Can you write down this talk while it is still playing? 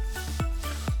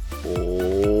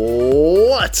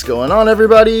What's going on,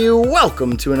 everybody?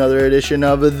 Welcome to another edition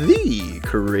of Thee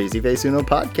CrazyFaceUno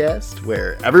Podcast,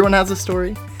 where everyone has a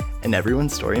story and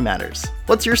everyone's story matters.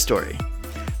 What's your story?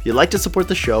 If you'd like to support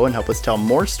the show and help us tell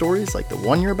more stories like the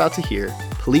one you're about to hear,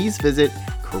 please visit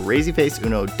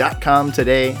CrazyFaceUno.com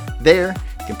today. There,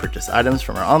 you can purchase items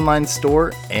from our online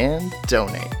store and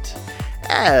donate.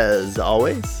 As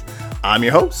always, I'm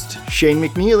your host, Shane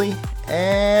McNeely,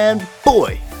 and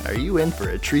boy, are you in for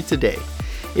a treat today.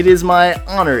 It is my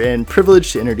honor and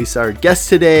privilege to introduce our guest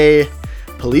today.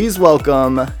 Please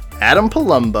welcome Adam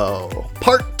Palumbo,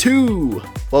 Part 2.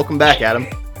 Welcome back, Adam.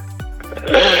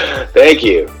 Thank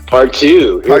you. Part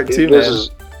 2. Part 2,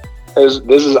 this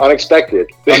is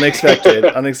unexpected.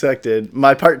 Unexpected.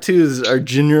 My Part 2s are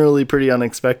generally pretty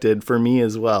unexpected for me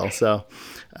as well. So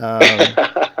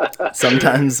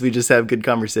sometimes we just have good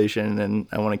conversation and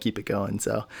I want to keep it going.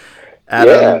 So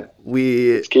Adam,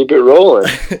 let's keep it rolling.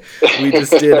 We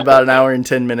just did about an hour and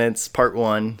 10 minutes, Part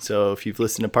 1. So if you've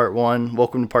listened to Part 1,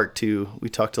 welcome to Part 2. We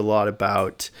talked a lot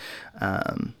about,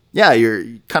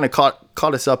 you kind of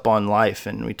caught us up on life,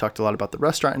 and we talked a lot about the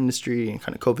restaurant industry and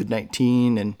kind of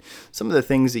COVID-19 and some of the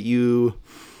things that you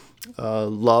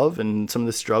love and some of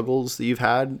the struggles that you've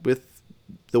had with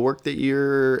the work that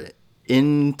you're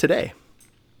in today.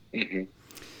 Mm-hmm.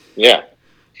 Yeah.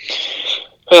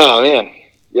 Oh, man.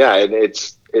 Yeah,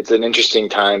 it's an interesting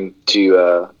time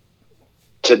to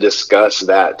discuss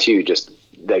that too. Just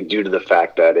like due to the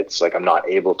fact that it's like I'm not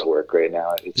able to work right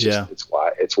now.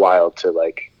 It's wild to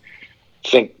like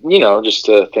think, just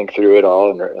to think through it all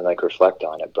and like reflect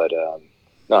on it. But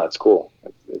no, it's cool.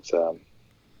 It's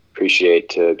appreciate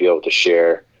to be able to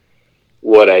share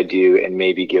what I do and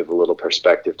maybe give a little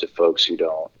perspective to folks who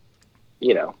don't,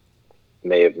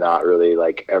 may have not really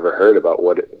like ever heard about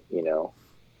what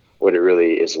it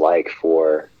really is like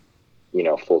for,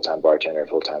 full-time bartender,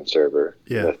 full-time server.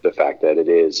 Yeah. The fact that it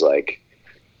is like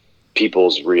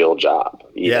people's real job,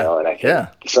 know, and I think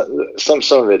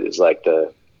some of it is like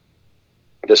the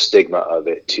stigma of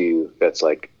it too. That's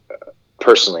like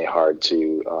personally hard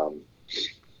to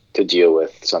deal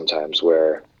with sometimes,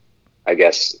 where I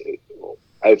guess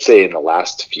I'd say in the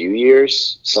last few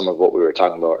years, some of what we were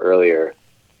talking about earlier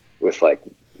with like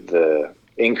the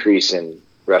increase in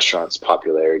restaurants'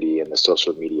 popularity and the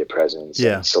social media presence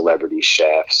and celebrity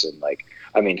chefs and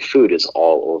food is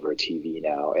all over TV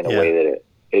now in a way that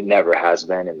it never has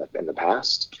been in the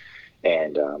past.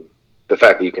 And the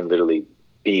fact that you can literally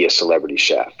be a celebrity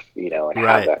chef, and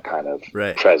have that kind of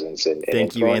presence and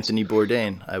thank you, Anthony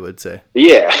Bourdain, I would say.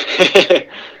 Yeah.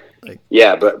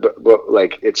 But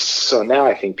like it's so now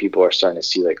I think people are starting to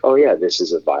see like, oh yeah, this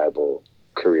is a viable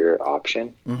career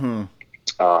option. Mm-hmm.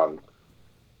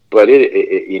 But it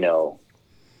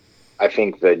I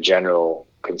think the general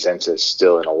consensus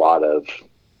still in a lot of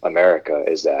America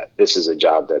is that this is a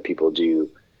job that people do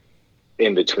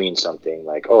in between something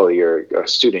like, oh, you're a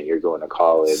student, you're going to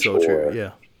college,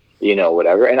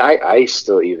 whatever. And I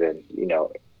still even,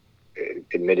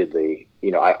 admittedly,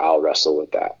 I'll wrestle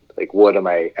with that. Like, what am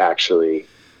I actually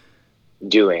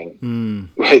doing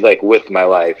like with my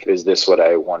life? Is this what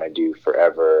I want to do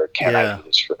forever? Can I do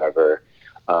this forever?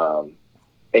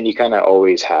 And you kind of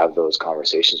always have those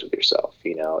conversations with yourself,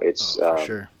 it's,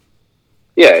 sure.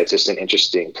 Yeah, it's just an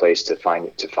interesting place to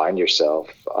find yourself,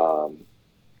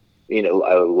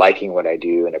 liking what I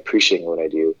do and appreciating what I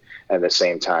do. And at the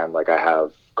same time, like I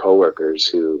have coworkers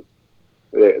who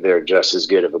they're just as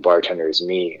good of a bartender as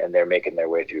me, and they're making their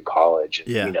way through college.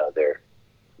 And, they're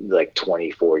like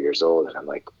 24 years old. And I'm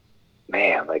like,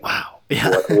 man, like wow.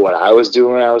 what I was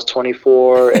doing when I was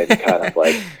 24 and kind of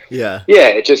like,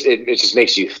 it just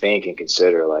makes you think and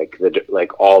consider like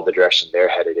all the direction they're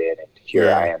headed in. And here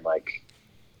I am, like,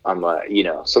 I'm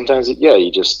sometimes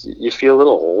you feel a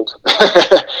little old.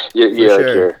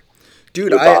 Your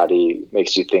body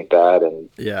makes you think that, and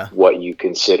what you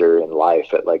consider in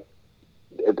life at like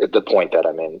at the point that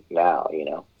I'm in now,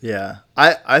 Yeah.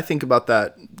 I think about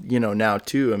that, now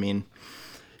too. I mean,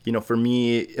 for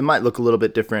me, it might look a little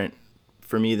bit different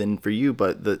for me than for you,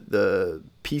 but the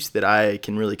piece that I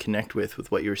can really connect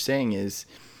with what you're saying is,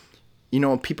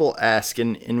 when people ask,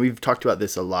 and we've talked about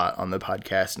this a lot on the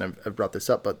podcast, and I've brought this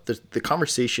up, but the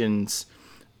conversations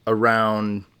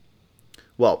around,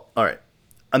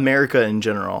 America in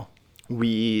general,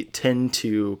 we tend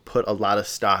to put a lot of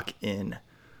stock in,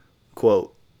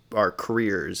 quote, our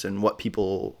careers and what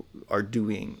people are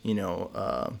doing,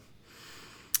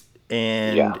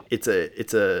 and it's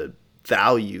a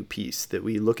value piece that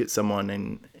we look at someone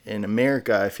in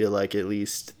America. I feel like at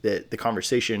least that the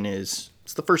conversation is,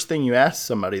 it's the first thing you ask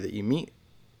somebody that you meet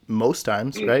most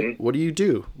times, right? What do you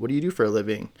do? What do you do for a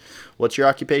living? What's your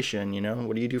occupation?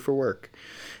 What do you do for work?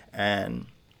 And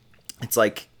it's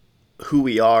like who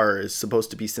we are is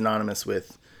supposed to be synonymous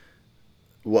with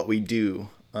what we do.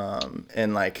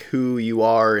 And like who you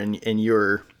are and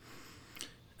your,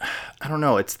 I don't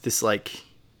know, it's this like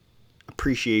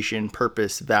appreciation,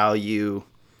 purpose, value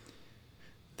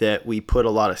that we put a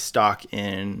lot of stock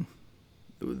in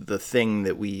the thing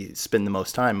that we spend the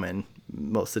most time in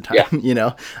most of the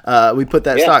time, we put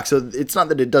that stock. So it's not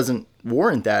that it doesn't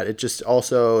warrant that. It just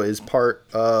also is part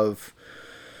of,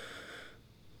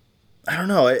 I don't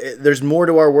know. There's more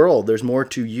to our world. There's more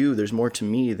to you. There's more to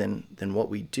me than what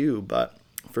we do. But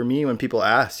for me, when people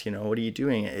ask, what are you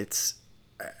doing?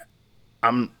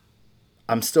 I'm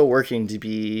still working to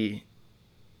be,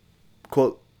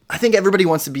 quote, I think everybody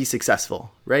wants to be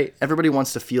successful, right? Everybody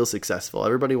wants to feel successful.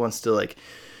 Everybody wants to, like,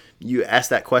 you ask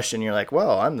that question, you're like,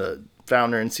 well, I'm the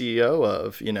founder and CEO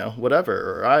of,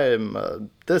 whatever, or I am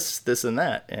this and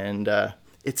that. And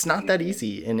it's not that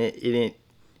easy. And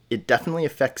it definitely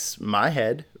affects my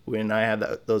head when I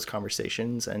have those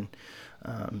conversations. And,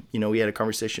 we had a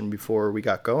conversation before we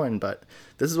got going, but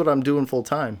this is what I'm doing full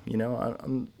time.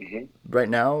 I'm right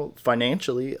now,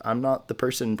 financially, I'm not the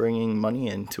person bringing money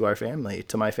into my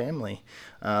family.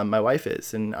 My wife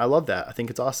is, and I love that. I think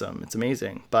it's awesome. It's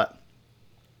amazing, but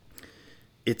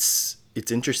it's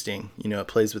interesting. It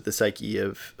plays with the psyche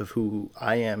of who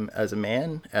I am as a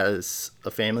man, as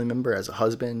a family member, as a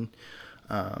husband,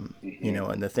 and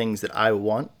the things that I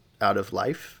want out of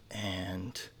life.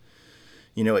 And,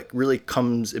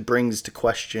 it brings to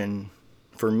question,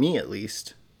 for me at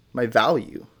least, my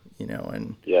value,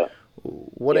 and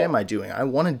what am I doing? I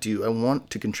want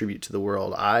to contribute to the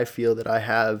world. I feel that I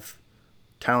have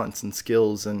talents and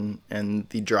skills and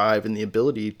the drive and the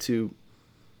ability to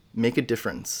make a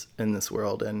difference in this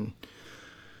world. And,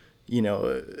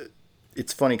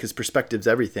 it's funny because perspective's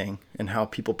everything, and how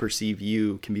people perceive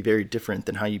you can be very different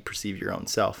than how you perceive your own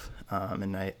self.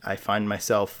 And I find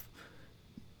myself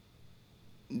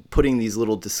putting these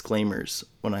little disclaimers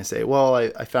when I say, well,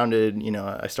 I started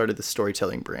the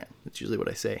storytelling brand. That's usually what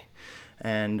I say.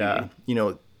 And,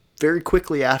 very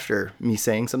quickly after me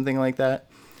saying something like that,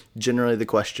 generally the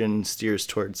question steers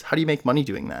towards, how do you make money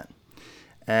doing that?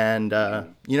 And,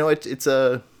 it's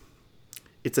a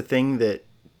thing that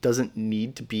doesn't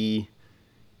need to be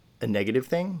a negative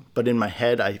thing, but in my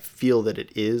head, I feel that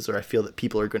it is, or I feel that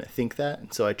people are going to think that.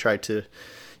 And so I try to,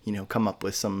 come up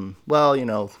with some,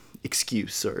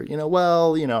 excuse, or,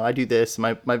 I do this,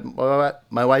 my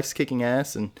wife's kicking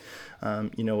ass, and,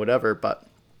 whatever, but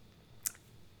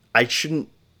I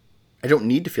don't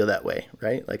need to feel that way,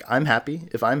 right? Like, I'm happy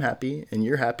if I'm happy and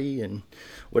you're happy, and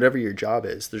whatever your job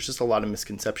is. There's just a lot of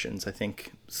misconceptions, I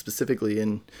think, specifically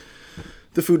in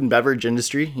the food and beverage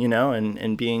industry,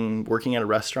 and working at a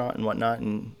restaurant and whatnot.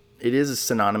 And it is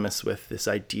synonymous with this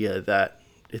idea that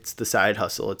it's the side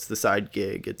hustle, it's the side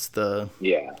gig, it's the,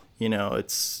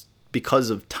 it's because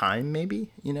of time,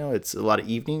 maybe, it's a lot of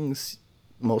evenings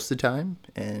most of the time.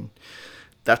 And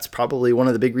that's probably one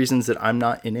of the big reasons that I'm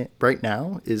not in it right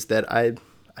now, is that I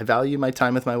value my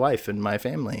time with my wife and my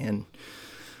family, and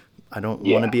I don't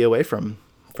want to be away from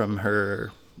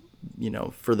her,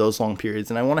 for those long periods.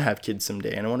 And I want to have kids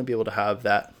someday, and I want to be able to have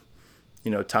that,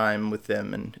 time with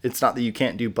them. And it's not that you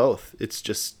can't do both. It's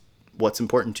just what's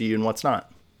important to you and what's not.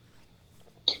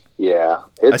 Yeah.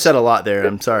 I said a lot there.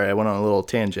 I'm sorry. I went on a little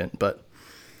tangent, but.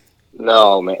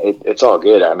 No, man, it's all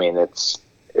good. I mean, it's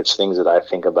things that I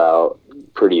think about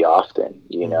pretty often,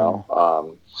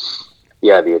 the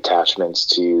attachments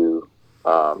to,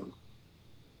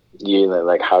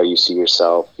 like how you see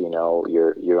yourself,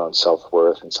 your own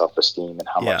self-worth and self-esteem, and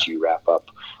how much you wrap up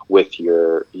with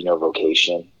your,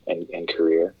 vocation and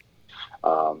career.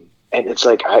 And it's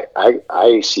like,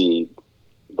 I see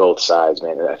both sides,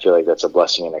 man. And I feel like that's a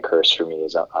blessing and a curse for me.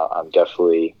 Is I'm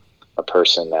definitely a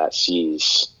person that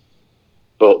sees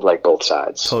both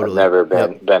sides. Totally. I've never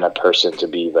been a person to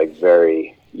be like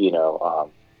very,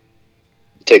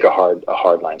 take a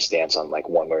hard line stance on like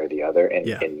one way or the other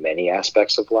in many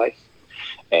aspects of life.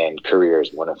 And career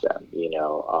is one of them,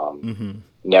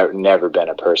 never been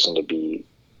a person to be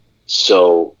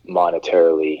so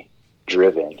monetarily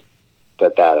driven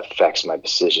that affects my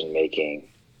decision making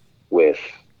with,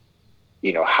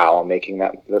 how I'm making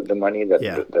the money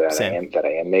that I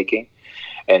am making.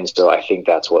 And so I think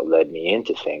that's what led me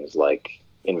into things like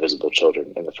Invisible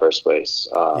Children in the first place.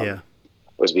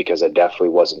 Was because I definitely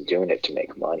wasn't doing it to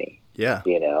make money. Yeah.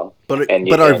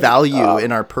 But our value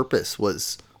and our purpose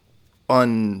was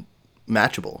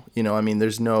unmatchable.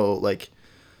 There's no, like,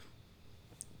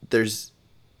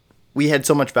 we had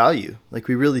so much value. Like,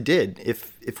 we really did.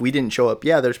 If we didn't show up,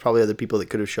 yeah, there's probably other people that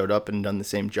could have showed up and done the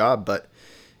same job, but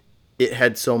it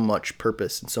had so much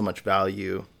purpose and so much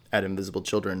value at Invisible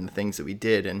Children, the things that we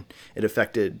did, and it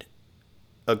affected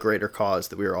a greater cause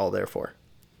that we were all there for.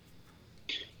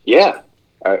 Yeah,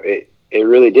 it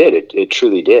really did. It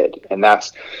truly did. And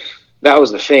that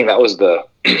was the thing. That was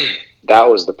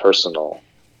the personal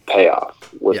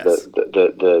payoff with Yes.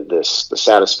 the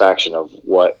satisfaction of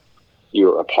what you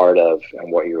were a part of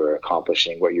and what you were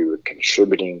accomplishing, what you were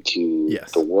contributing to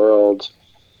the world.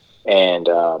 And,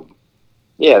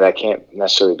 that can't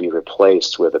necessarily be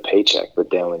replaced with a paycheck. But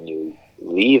then when you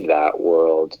leave that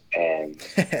world and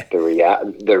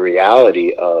the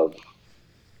reality of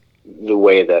the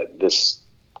way that this,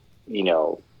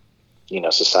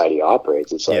 society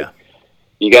operates, it's like,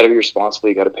 you got to be responsible.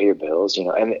 You got to pay your bills, and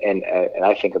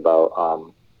I think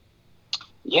about,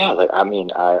 your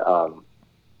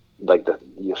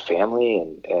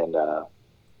family and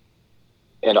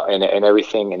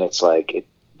everything. And it's like,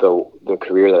 the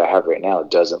career that I have right now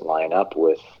doesn't line up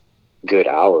with good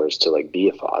hours to like be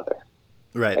a father.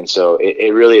 Right. And so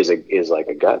it really is like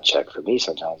a gut check for me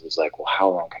sometimes. It's like, well, how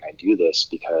long can I do this?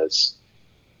 Because,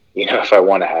 if I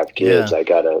want to have kids, I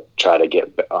got to try to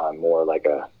get on more like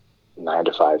a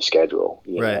 9-to-5 schedule,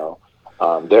 you know?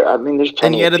 There's plenty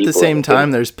and yet of at the people same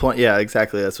time, there's plenty. Yeah,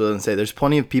 exactly. That's what I'm going to say. There's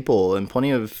plenty of people in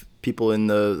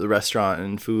the restaurant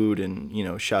and food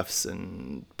and, chefs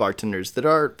and bartenders that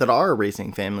are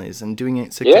raising families and doing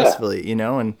it successfully,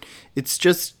 and it's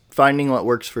just finding what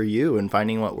works for you and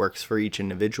finding what works for each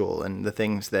individual and the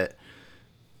things that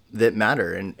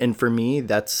matter. And for me,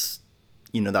 that's,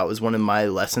 that was one of my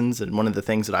lessons. And one of the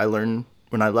things that I learned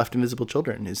when I left Invisible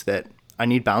Children is that I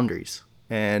need boundaries,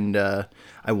 and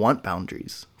I want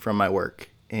boundaries from my work.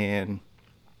 And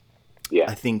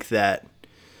I think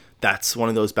that's one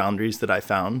of those boundaries that I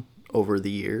found over the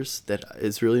years that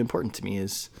is really important to me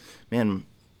is, man,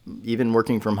 even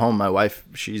working from home, my wife,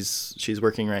 she's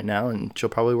working right now and she'll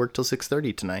probably work till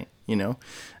 6:30 tonight,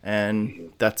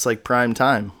 and that's like prime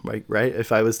time, right?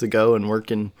 If I was to go and work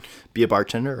and be a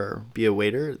bartender or be a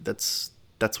waiter, that's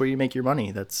where you make your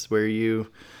money. That's your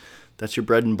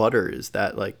bread and butter, is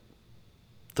that like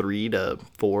 3 to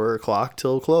 4 o'clock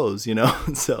till close,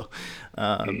 so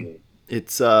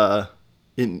it's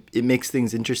it makes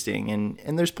things interesting,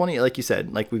 and there's plenty, like you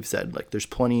said, like we've said, like there's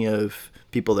plenty of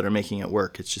people that are making it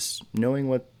work. It's just knowing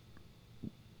what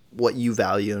you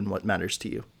value and what matters to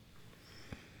you.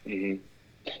 Mm-hmm.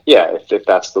 Yeah, if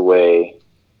that's the way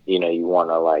you want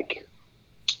to like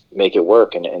make it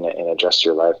work and adjust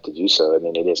your life to do so, I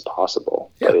mean, it is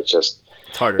possible, but it's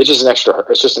harder. It's just an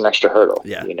extra hurdle.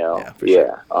 Yeah. For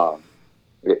sure.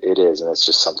 It is, and it's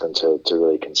just something to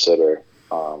really consider.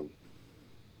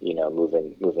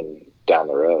 Moving down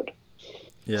the road.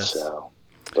 Yes. So,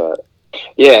 but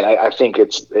yeah, I think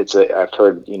I've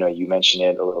heard, you mention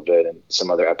it a little bit in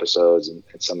some other episodes and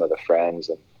some of the friends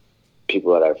and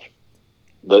people that I've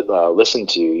listened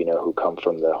to, who come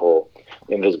from the whole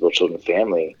Invisible Children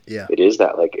family. Yeah. It is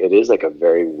like a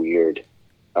very weird,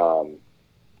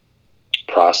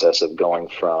 process of going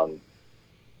from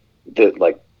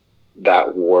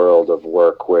that world of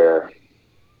work where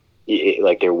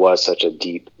there was such a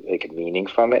deep meaning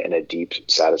from it and a deep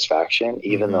satisfaction,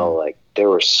 even though like there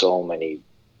were so many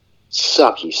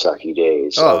sucky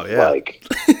days.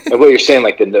 And what you're saying,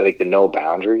 like the no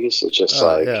boundaries. It's just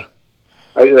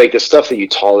the stuff that you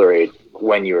tolerate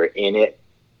when you were in it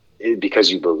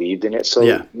because you believed in it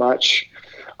so much.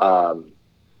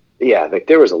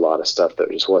 There was a lot of stuff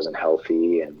that just wasn't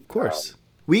healthy, and of course.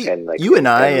 You and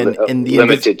I and the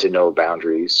limited to no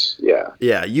boundaries.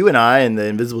 Yeah. You and I and the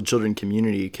Invisible Children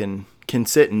community can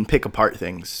sit and pick apart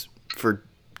things for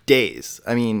days.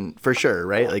 I mean, for sure,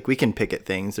 right? Like we can pick at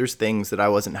things. There's things that I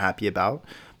wasn't happy about,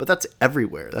 but that's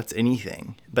everywhere. That's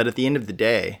anything. But at the end of the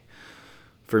day,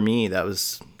 for me, it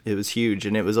was huge,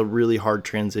 and it was a really hard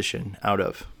transition out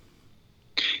of.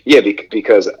 Yeah,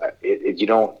 because you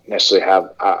don't necessarily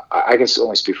have. I can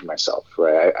only speak for myself,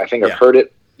 right? I think I've heard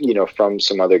it, from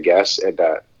some other guests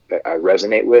that I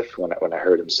resonate with when I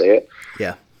heard him say it.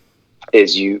 Yeah,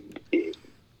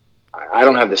 I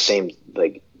don't have the same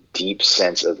like deep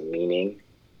sense of meaning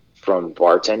from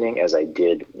bartending as I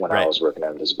did when I was working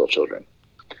at Invisible Children.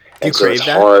 And so it's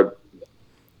hard.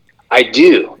 I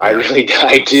do. Yeah.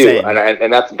 I do. Same.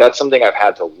 And that's something I've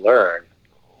had to learn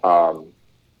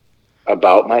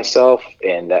about myself,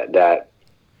 and that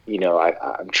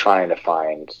I'm trying to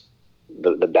find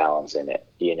the balance in it,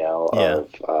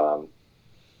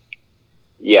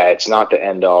 it's not the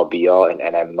end all be all,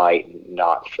 and I might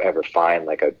not ever find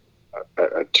like a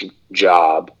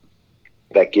job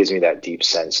that gives me that deep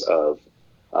sense of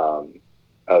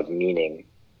meaning.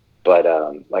 But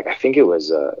like I think it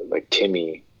was like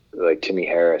Timmy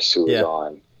Harris who was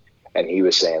on, and he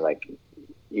was saying like,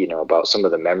 you know, about some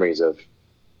of the memories of,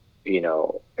 you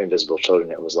know, invisible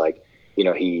children. It was like, you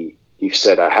know, he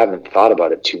said, I haven't thought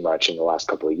about it too much in the last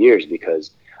couple of years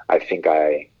because I think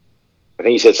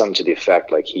he said something to the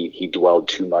effect like he dwelled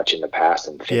too much in the past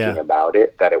and thinking about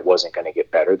it, that it wasn't going to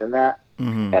get better than that.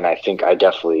 Mm-hmm. And I think I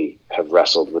definitely have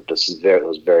wrestled with those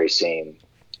very same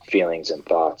feelings and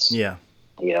thoughts. Yeah.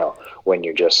 You know, when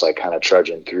you're just like kind of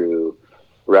trudging through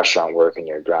restaurant work and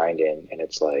you're grinding, and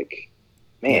it's like,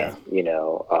 man, you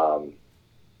know,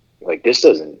 like this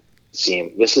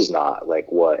is not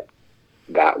like what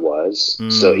that was.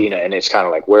 So, you know, and it's kind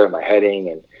of like, where am I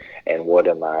heading, and what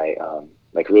am I,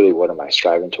 like really what am I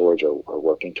striving towards or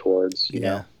working towards, you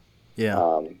know?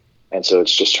 Yeah. And so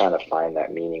it's just trying to find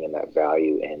that meaning and that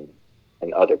value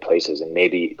in other places. And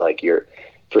maybe like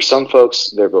for some folks,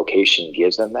 their vocation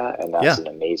gives them that, and that's an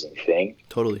amazing thing.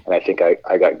 Totally. And I think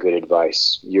I got good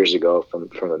advice years ago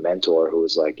from a mentor who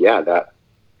was like, yeah,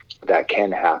 that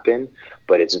can happen,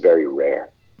 but it's very rare.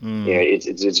 You know,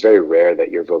 it's very rare that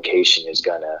your vocation is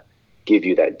gonna give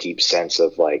you that deep sense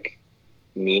of like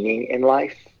meaning in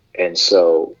life. And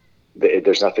so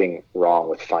there's nothing wrong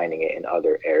with finding it in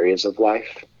other areas of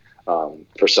life.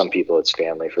 For some people it's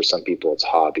family, for some people it's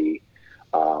hobby.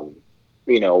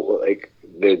 You know, like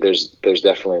there's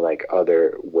definitely like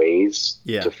other ways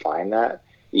to find that,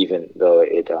 even though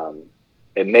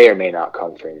it may or may not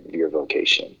come from your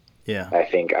vocation. Yeah. I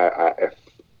think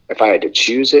if I had to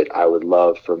choose it, I would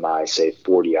love for my, say,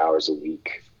 40 hours a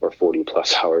week or 40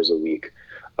 plus hours a week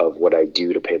of what I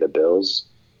do to pay the bills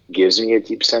gives me a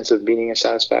deep sense of meaning and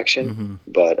satisfaction. Mm-hmm.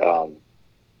 But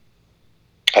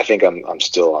I think I'm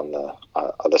still on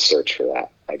the search for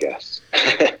that, I guess.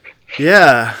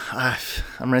 Yeah,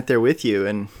 I'm right there with you.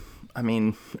 And I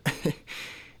mean,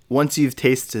 once you've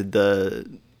tasted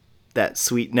that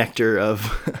sweet nectar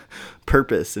of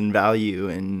purpose and value,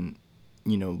 and,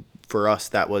 you know, for us,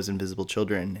 that was Invisible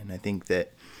Children. And I think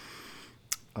that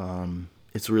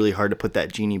it's really hard to put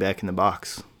that genie back in the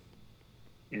box.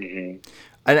 Mm-hmm.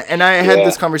 And I had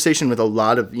this conversation with a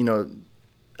lot of, you know,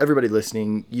 everybody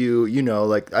listening, you know,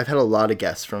 like I've had a lot of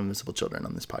guests from Invisible Children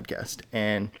on this podcast.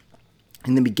 And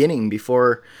in the beginning,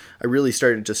 before I really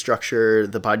started to structure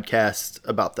the podcast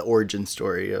about the origin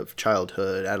story of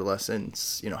childhood,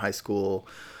 adolescence, you know, high school,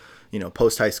 you know,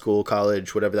 post-high school,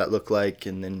 college, whatever that looked like,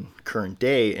 and then current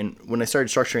day. And when I started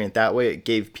structuring it that way, it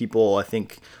gave people, I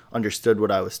think, understood what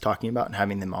I was talking about and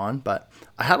having them on. But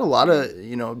I had a lot of,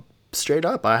 you know, straight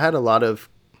up, I had a lot of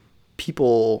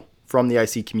people from the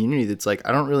IC community that's like,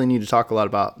 I don't really need to talk a lot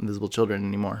about Invisible Children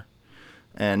anymore.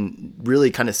 And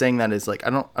really kind of saying that is like, I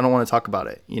don't want to talk about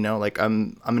it. You know, like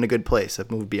I'm in a good place.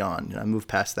 I've moved beyond and I moved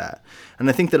past that. And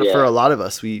I think that for a lot of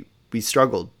us, we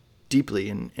struggled deeply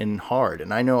and hard.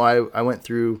 And I know I went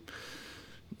through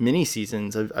many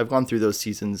seasons. I've gone through those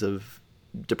seasons of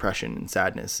depression and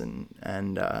sadness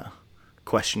and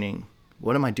questioning,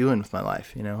 what am I doing with my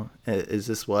life? You know, is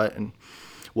this what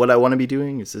I want to be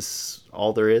doing? Is this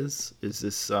all there is? Is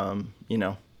this, you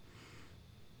know,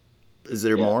 is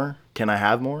there more? Can I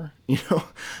have more? You know?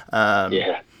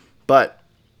 But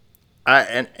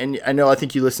I know, I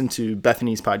think you listened to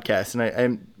Bethany's podcast, and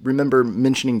I remember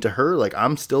mentioning to her, like,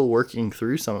 I'm still working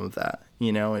through some of that.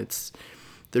 You know,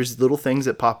 there's little things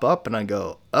that pop up and I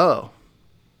go, oh,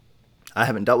 I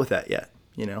haven't dealt with that yet,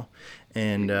 you know?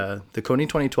 And the Coney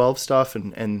 2012 stuff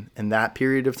and that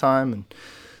period of time and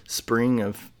spring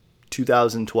of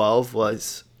 2012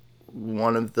 was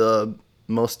one of the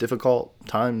most difficult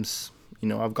times, you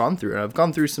know, I've gone through. And I've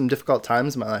gone through some difficult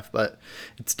times in my life, but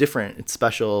it's different. It's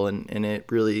special. And it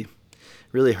really,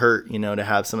 really hurt, you know, to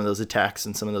have some of those attacks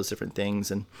and some of those different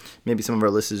things. And maybe some of our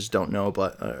listeners don't know,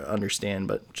 but understand,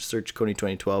 but just search Coney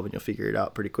 2012 and you'll figure it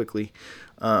out pretty quickly.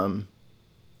 But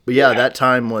that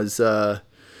time was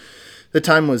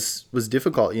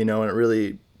difficult, you know, and it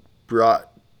really brought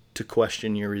to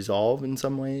question your resolve in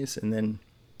some ways. And then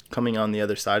coming on the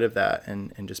other side of that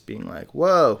and just being like,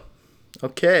 whoa,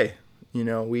 okay, you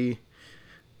know,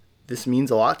 this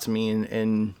means a lot to me.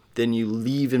 And then you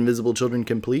leave Invisible Children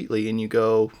completely and you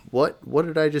go, what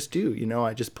did I just do? You know,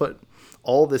 I just put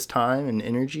all this time and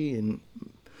energy, and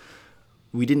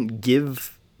we didn't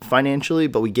give financially,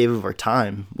 but we gave of our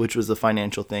time, which was the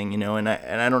financial thing, you know. And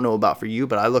I don't know about for you,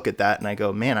 but I look at that and I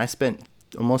go, man, I spent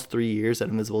almost 3 years at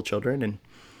Invisible Children, and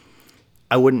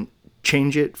I wouldn't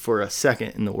change it for a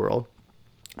second in the world.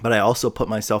 But I also put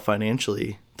myself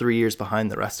financially 3 years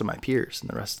behind the rest of my peers and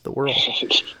the rest of the world.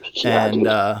 Yeah, and,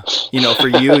 for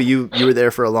you were there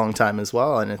for a long time as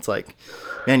well. And it's like,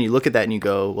 man, you look at that and you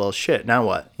go, well, shit, now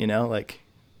what? Like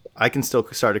I can still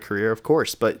start a career, of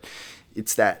course, but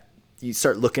it's that you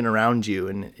start looking around you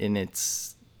and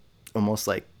it's almost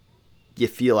like you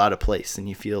feel out of place and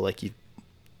you feel like you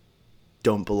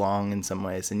don't belong in some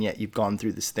ways. And yet you've gone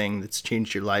through this thing that's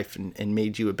changed your life and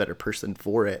made you a better person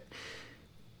for it.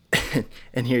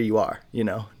 And here you are,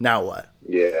 now what?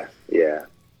 Yeah.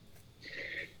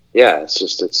 It's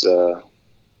just, it's an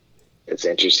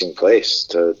interesting place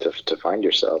to find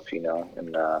yourself,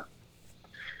 and,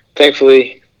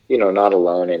 thankfully, not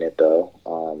alone in it though.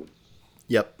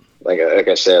 Yep. Like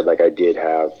I said, like I did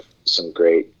have some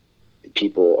great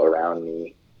people around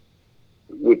me,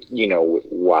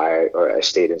 why I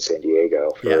stayed in San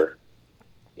Diego for,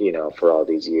 for all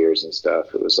these years and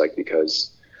stuff. It was like,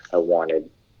 because I wanted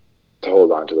to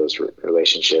hold on to those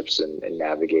relationships and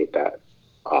navigate that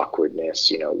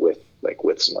awkwardness, with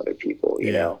some other people,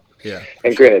 Yeah.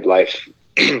 And granted, life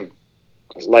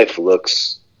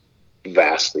looks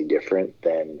vastly different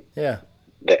than I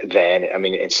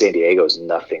mean, in San Diego is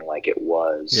nothing like it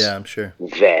was. Yeah, I'm sure.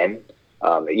 Then,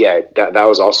 that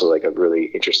was also like a really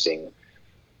interesting,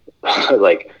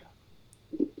 like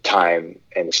time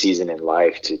and season in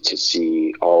life to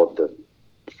see all of the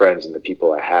friends and the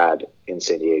people I had in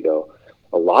San Diego.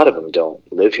 A lot of them don't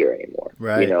live here anymore.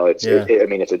 Right.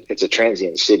 It's a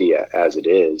transient city as it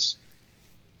is.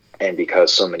 And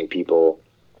because so many people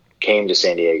came to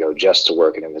San Diego just to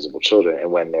work in Invisible Children, and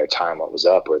when their time was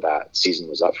up or that season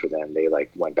was up for them, they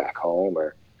like went back home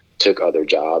or took other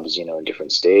jobs, in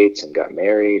different states and got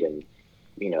married and,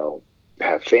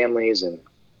 have families and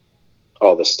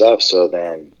all this stuff. So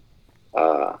then,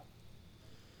 so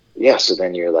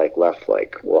then you're like left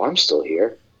like, well, I'm still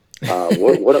here.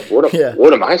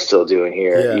 What am I still doing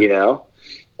here?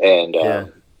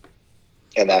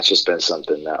 And that's just been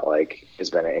something that like has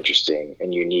been interesting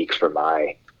and unique for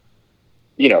my,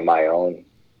 my own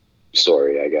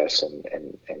story, I guess,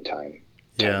 and time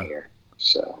here.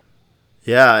 So.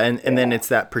 Yeah. And then it's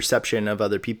that perception of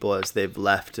other people as they've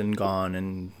left and gone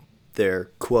and they're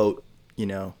quote,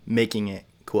 making it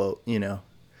quote,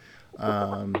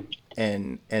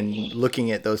 and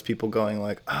looking at those people going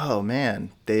like, oh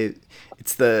man,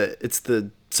 it's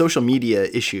the social media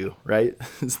issue, right?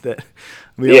 Is that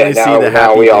we only see the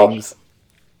happy things.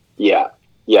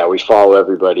 We follow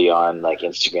everybody on like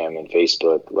Instagram and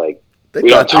Facebook. Like they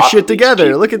got their shit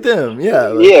together. Look at them. Yeah.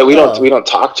 Like, we don't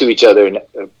talk to each other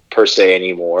per se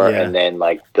anymore. Yeah. And then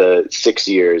like the 6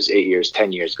 years, 8 years,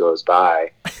 10 years goes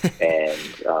by, and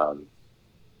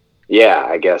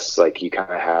I guess like you kind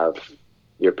of have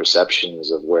your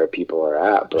perceptions of where people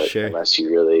are at, but unless you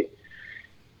really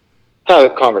have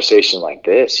a conversation like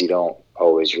this, you don't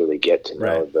always really get to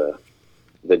know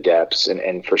the depths.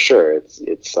 And for sure,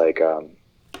 it's like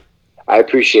I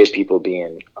appreciate people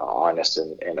being honest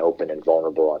and open and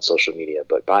vulnerable on social media,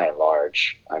 but by and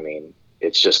large, I mean,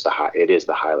 it's just it is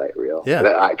the highlight reel. Yeah,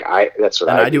 that's what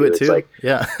I do. It too. It's like,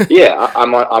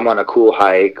 I'm on a cool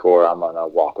hike, or I'm on a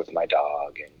walk with my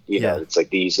dog, and it's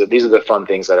like these are the fun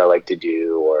things that I like to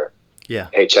do. Or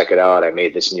hey, check it out, I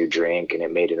made this new drink and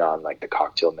it made it on like the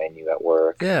cocktail menu at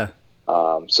work. It's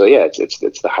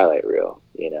the highlight reel,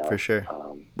 for sure.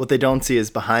 What they don't see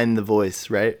is behind the voice,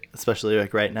 right? Especially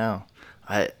like right now,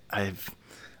 I'm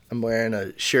wearing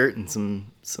a shirt and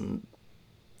some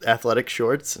athletic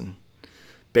shorts and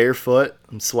barefoot.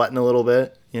 I'm sweating a little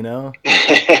bit, I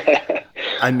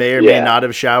may or may not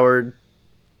have showered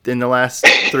in the last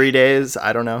 3 days.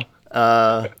 I don't know.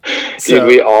 Dude,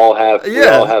 we all have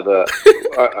a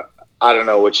I don't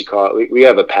know what you call it. We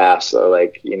have a pass, so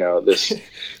like, this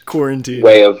quarantine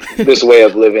way of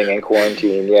living in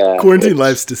quarantine. Yeah. Quarantine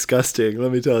life's disgusting,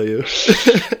 let me tell you.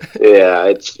 Yeah,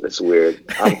 it's weird.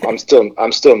 I'm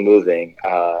still moving.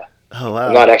 Oh, wow.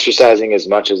 I'm not exercising as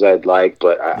much as I'd like,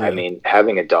 but I mean,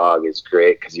 having a dog is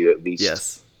great because you at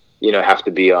least, have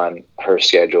to be on her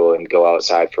schedule and go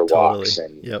outside for walks.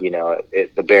 And,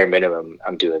 the bare minimum,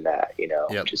 I'm doing that,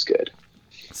 which is good.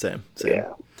 Same.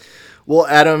 Yeah. Well,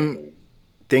 Adam,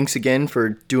 thanks again for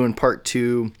doing part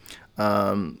 2.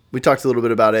 We talked a little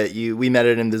bit about it. We met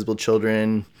at Invisible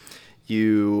Children.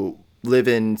 You live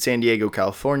in San Diego,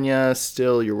 California.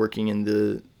 Still, you're working in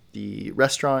the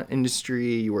restaurant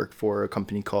industry. You work for a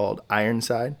company called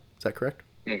Ironside. Is that correct?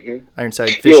 Mm-hmm.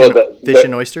 Ironside Fish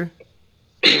and Oyster.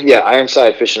 Yeah,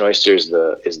 Ironside Fish and Oyster is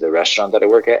the restaurant that I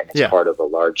work at, and it's part of a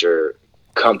larger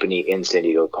company in San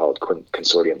Diego called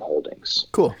Consortium Holdings.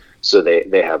 Cool. So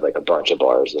they have like a bunch of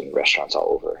bars and restaurants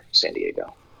all over San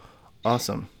Diego.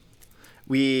 Awesome.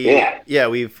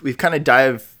 we've kind of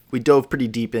dove pretty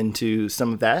deep into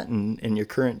some of that and your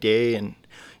current day, and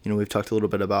we've talked a little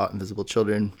bit about invisible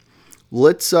children.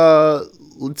 Let's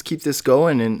keep this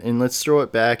going and let's throw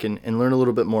it back and learn a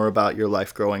little bit more about your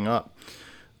life growing up.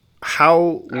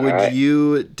 How would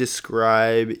you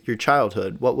describe your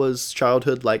childhood? What was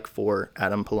childhood like for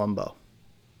Adam Palumbo?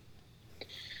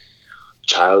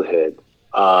 Childhood.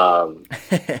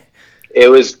 It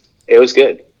was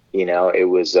good. It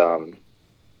was kind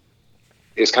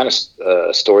of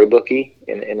storybooky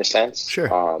in a sense.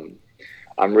 Sure.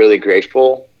 I'm really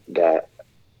grateful that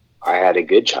I had a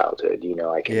good childhood.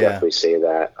 I can definitely say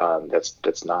that.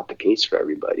 That's not the case for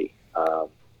everybody.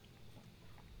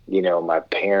 My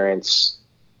parents,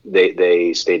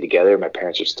 they stayed together. My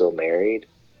parents are still married.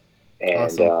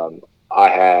 And awesome. I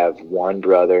have one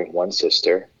brother and one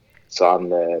sister. So I'm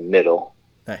the middle.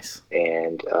 Nice.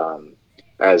 And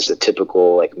as a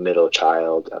typical middle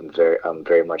child, I'm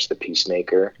very much the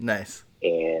peacemaker. Nice.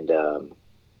 And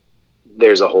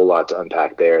there's a whole lot to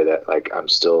unpack there that I'm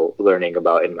still learning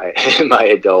about in my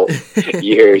adult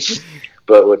years.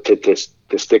 But to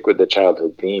stick with the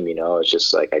childhood theme, it's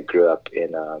just I grew up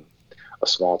in a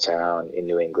small town in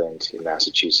New England, in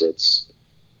Massachusetts,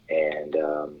 and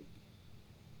I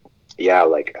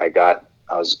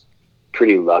was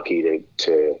pretty lucky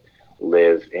to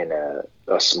live in a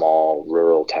small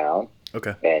rural town.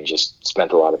 Okay. And just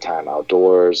spent a lot of time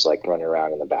outdoors, running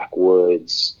around in the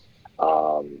backwoods.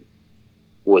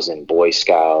 Was in Boy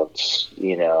Scouts,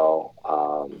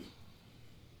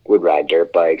 would ride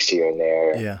dirt bikes here and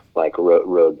there. Yeah.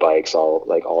 Road bikes all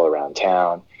around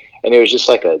town. And it was just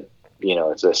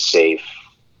it's a safe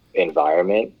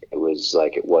environment. It was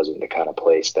it wasn't the kind of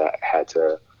place that I had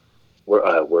to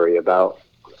worry about.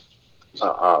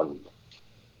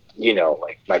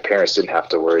 My parents didn't have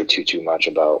to worry too much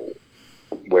about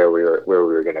where we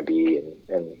were going to be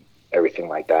and everything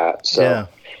like that. So yeah.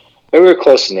 We were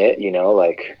close knit, I'm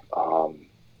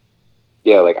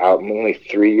only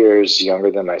 3 years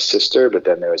younger than my sister, but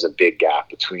then there was a big gap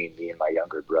between me and my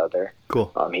younger brother.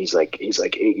 Cool. He's 8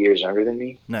 years younger than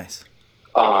me. Nice.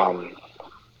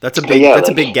 That's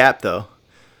a big gap though.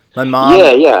 My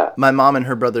mom, my mom and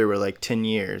her brother were 10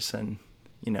 years, and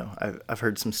I've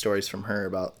heard some stories from her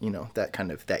about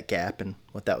that gap and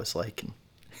what that was like, and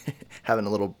having a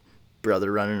little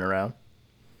brother running around.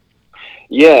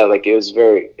 Yeah, it was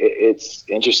it's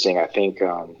interesting, I think,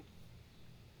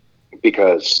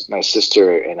 because my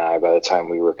sister and I, by the time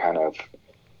we were kind of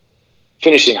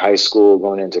finishing high school,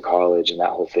 going into college and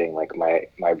that whole thing,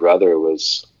 my brother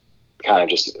was kind of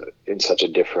just in such a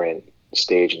different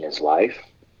stage in his life.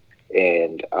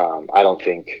 And I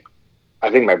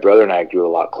think my brother and I grew a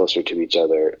lot closer to each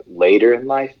other later in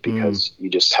life because you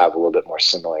just have a little bit more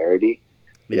similarity.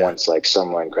 Yeah. Once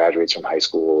someone graduates from high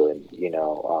school and,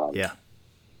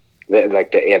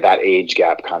 that age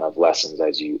gap kind of lessens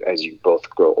as you both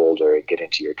grow older and get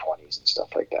into your 20s and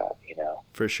stuff like that,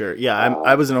 For sure. Yeah,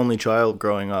 I was an only child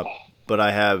growing up, but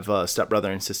I have a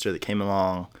stepbrother and sister that came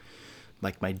along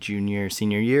my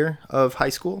senior year of high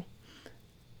school.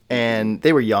 And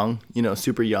they were young,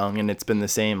 super young, and it's been the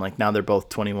same. Now they're both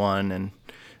 21, and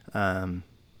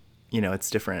it's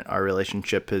different. Our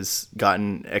relationship has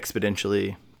gotten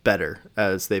exponentially better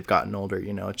as they've gotten older.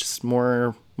 It's just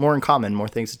more in common, more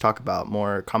things to talk about,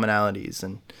 more commonalities,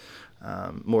 and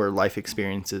more life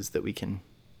experiences that we can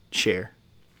share.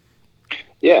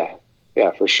 Yeah,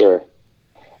 for sure.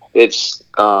 It's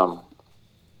so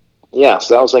that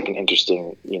was an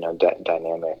interesting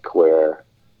dynamic where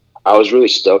I was really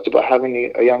stoked about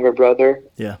having a younger brother.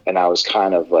 Yeah. And I was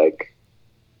kind of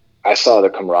I saw the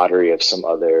camaraderie of some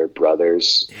other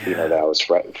brothers, that I was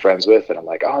friends with. And I'm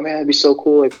oh man, it'd be so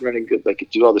cool. We're running good,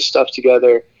 do all this stuff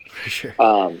together. For sure.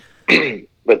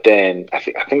 But then I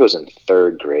think it was in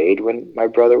third grade when my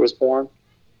brother was born.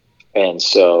 And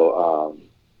so,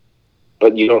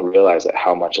 but you don't realize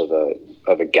how much of a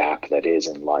gap that is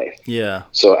in life. Yeah.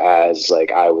 So as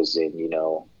I was in,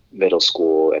 middle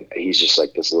school, and he's just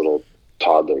this little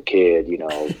toddler kid,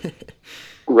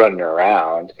 running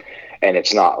around, and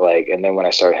it's not and then when I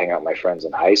started hanging out with my friends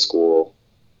in high school,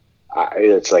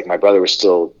 it's my brother was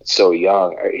still so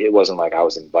young. It wasn't I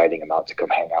was inviting him out to come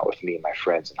hang out with me and my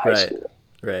friends in high school.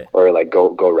 Right. Or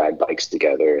go ride bikes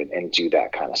together and do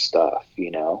that kind of stuff,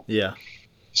 Yeah.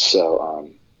 So,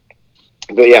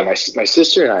 but yeah, my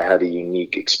sister and I had a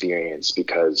unique experience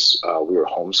because we were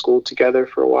homeschooled together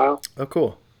for a while. Oh,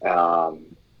 cool.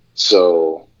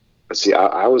 So let's see,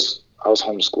 I was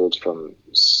homeschooled from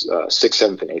 6th,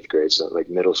 7th, and 8th grade, so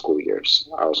middle school years.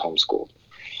 I was homeschooled,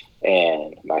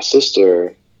 and my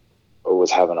sister was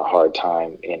having a hard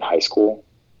time in high school,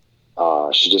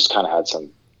 She just kind of had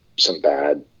some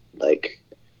bad, like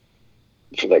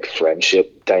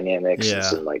friendship dynamics, and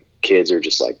some like kids are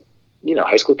just like,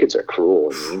 high school kids are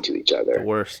cruel and mean to each other. The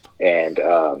worst. And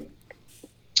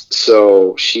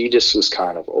so she just was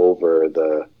kind of over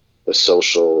the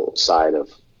social side of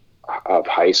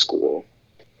high school.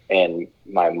 And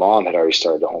my mom had already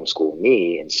started to homeschool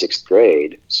me in 6th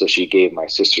grade. So she gave my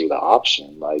sister the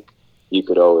option, like, you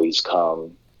could always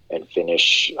come and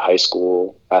finish high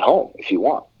school at home if you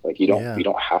want. Like, you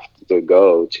don't have to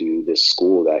go to this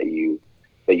school that you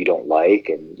don't like,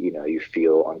 and, you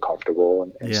feel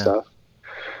uncomfortable and stuff.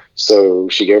 So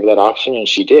she gave her that option, and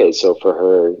she did. So for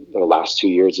her, the last 2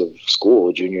 years of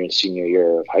school, junior and senior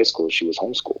year of high school, she was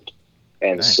homeschooled.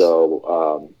 And nice.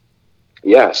 So,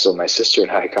 so my sister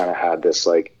and I kind of had this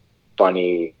like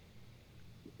funny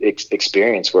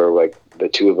experience where like the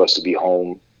two of us would be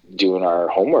home doing our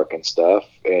homework and stuff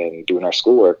and doing our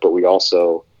schoolwork, but we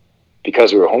also,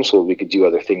 because we were homeschooled, we could do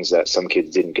other things that some kids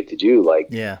didn't get to do,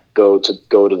 like go to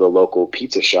the local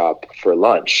pizza shop for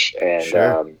lunch.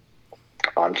 And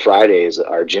on Fridays,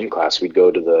 our gym class, we'd go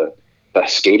to the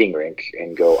skating rink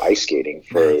and go ice skating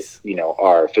for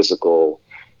our physical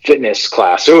fitness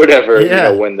class or whatever,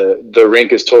 when the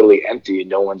rink is totally empty and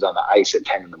no one's on the ice at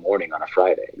 10 in the morning on a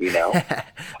Friday,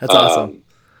 That's awesome.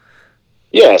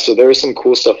 So there was some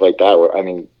cool stuff like that where, I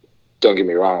mean, don't get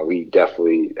me wrong, we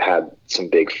definitely had some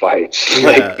big fights,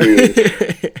 like being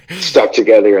stuck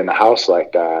together in the house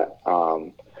like that.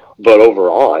 But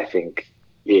overall, I think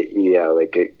it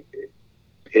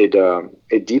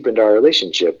deepened our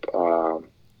relationship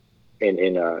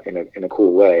in a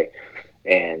cool way.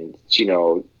 And,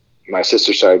 my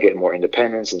sister started getting more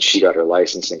independence, and she got her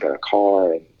license and got a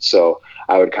car. And so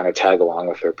I would kind of tag along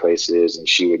with her places, and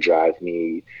she would drive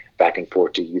me back and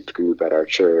forth to youth group at our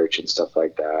church and stuff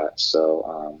like that.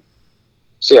 So,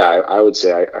 I would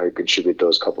say I contribute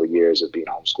those couple of years of being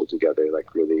homeschooled together,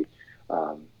 like really,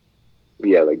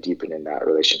 like deepening that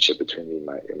relationship between me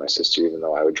and my sister, even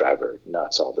though I would drive her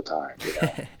nuts all the time,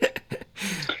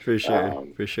 For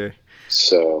sure.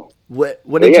 So what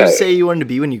did you say you wanted to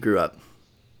be when you grew up?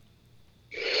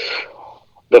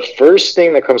 The first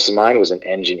thing that comes to mind was an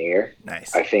engineer.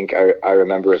 Nice. I think I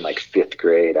remember in like 5th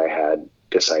grade, I had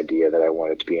this idea that I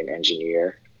wanted to be an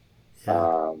engineer.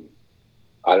 Yeah.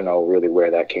 I don't know really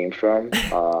where that came from,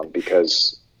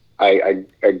 because I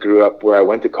grew up where I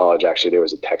went to college. Actually, there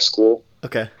was a tech school.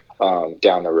 Okay.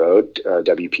 Down the road,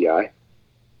 WPI.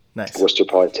 Nice. Worcester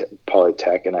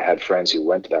Polytech, and I had friends who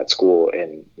went to that school.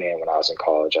 And man, when I was in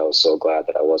college, I was so glad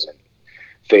that I wasn't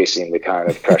facing the kind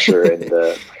of pressure and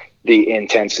the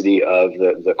intensity of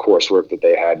the coursework that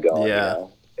they had going. Yeah.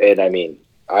 And I mean,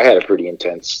 I had a pretty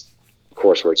intense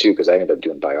coursework too, because I ended up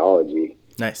doing biology.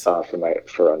 Nice.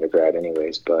 For undergrad,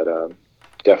 anyways. But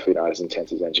definitely not as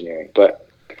intense as engineering. But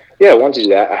yeah, I wanted to do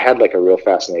that. I had like a real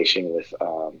fascination with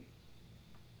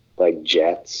like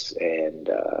jets and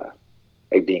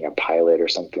like being a pilot or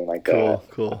something like that.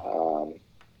 Cool.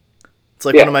 It's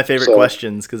like one of my favorite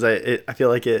questions, because I feel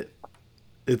like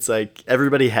it's like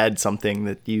everybody had something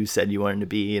that you said you wanted to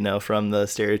be, from the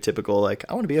stereotypical, like,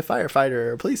 I want to be a firefighter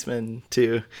or a policeman,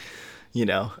 to,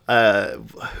 what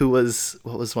was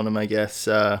one of my guests?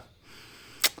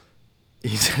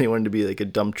 He said he wanted to be like a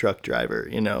dump truck driver,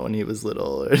 when he was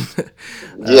little.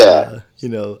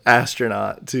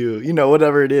 Astronaut too,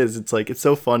 whatever it is. It's like, it's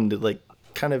so fun to like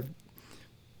kind of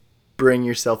bring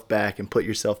yourself back and put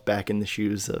yourself back in the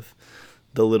shoes of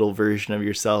the little version of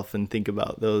yourself and think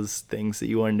about those things that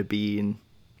you wanted to be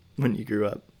when you grew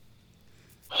up.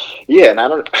 Yeah, and I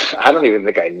don't even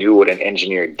think I knew what an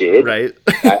engineer did. Right.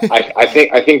 I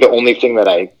think the only thing that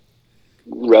I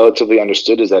relatively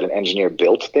understood is that an engineer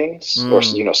built things, or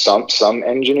some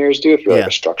engineers do, if you're like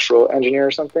a structural engineer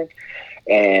or something.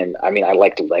 And I mean, I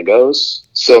liked Legos,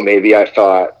 so maybe I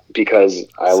thought, because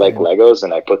I like Legos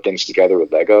and I put things together with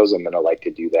Legos, I'm gonna like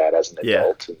to do that as an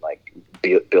adult and like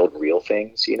build real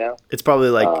things, It's probably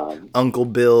like Uncle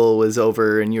Bill was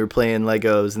over and you were playing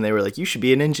Legos and they were like, you should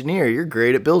be an engineer, you're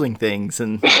great at building things,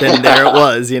 and then there it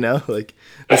was, like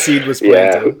the seed was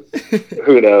planted.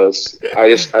 Who knows?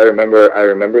 I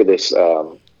remember this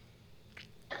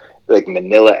like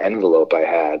manila envelope I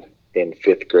had in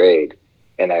 5th grade,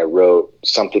 and I wrote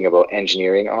something about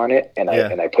engineering on it, and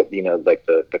I put like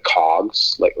the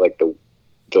cogs, like the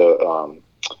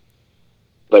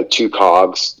like 2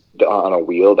 cogs on a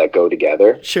wheel that go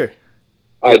together. Sure.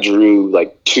 I drew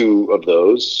like 2 of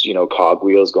those, cog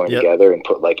wheels going together, and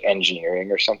put like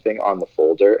engineering or something on the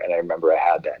folder. And I remember I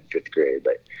had that in 5th grade,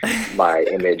 like my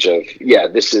image of,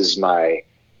 this is my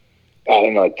I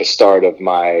don't know, like the start of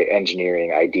my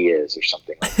engineering ideas or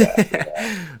something like that. You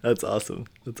know? That's awesome.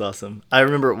 That's awesome. I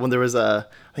remember when there was I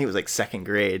think it was like second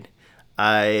grade,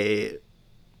 I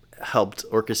helped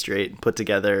orchestrate, put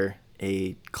together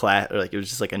a class, or like it was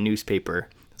just like a newspaper.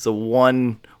 So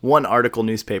one article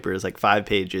newspaper is like 5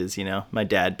 pages, you know. My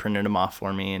dad printed them off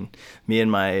for me, and me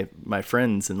and my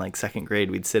friends in like second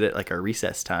grade, we'd sit at like our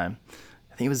recess time.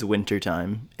 I think it was winter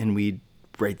time, and we'd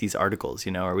write these articles,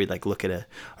 you know, or we'd like look at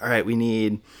all right, we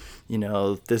need, you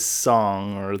know, this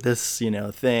song or this, you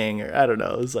know, thing, or I don't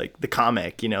know. It was like the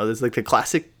comic, you know, there's like the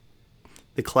classic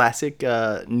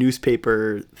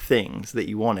newspaper things that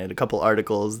you wanted, a couple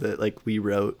articles that like we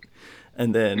wrote,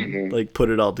 and then like put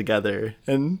it all together.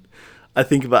 And I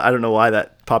think about, I don't know why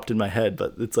that popped in my head,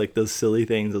 but it's like those silly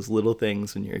things, those little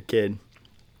things when you're a kid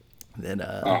that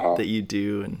that you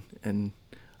do, and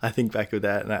I think back with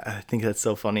that, and I think that's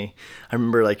so funny. I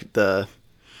remember like there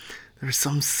was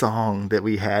some song that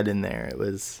we had in there. It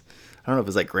was, I don't know if it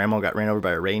was like Grandma got ran over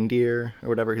by a reindeer or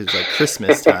whatever, because it was like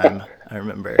Christmas time. I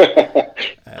remember.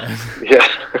 Yeah.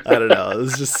 I don't know. It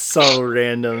was just so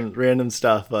random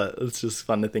stuff, but it's just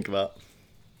fun to think about.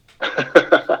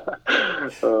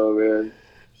 Oh man.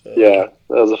 Yeah, that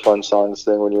was a fun song to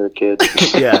sing when you were a kid.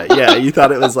 Yeah. You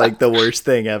thought it was like the worst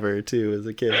thing ever too as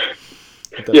a kid.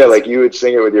 Yeah, like you would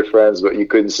sing it with your friends, but you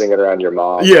couldn't sing it around your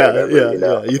mom. Yeah.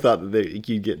 You thought that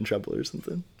you'd get in trouble or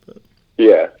something. But.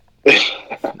 Yeah.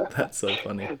 That's so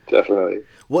funny. Definitely.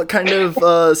 What kind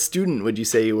of student would you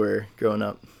say you were growing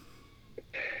up?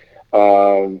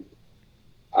 I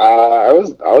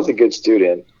was a good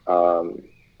student. I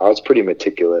was pretty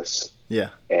meticulous.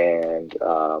 Yeah. And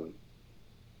I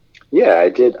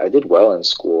did well in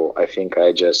school. I think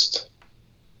I just,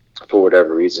 for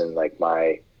whatever reason, like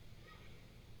my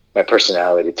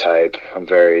personality type, I'm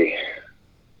very,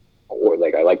 or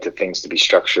like I like things to be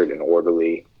structured and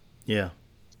orderly. Yeah.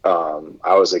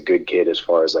 I was a good kid as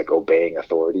far as like obeying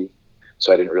authority.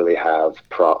 So I didn't really have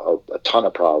a ton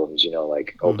of problems, you know,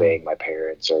 like obeying my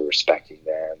parents or respecting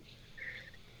them.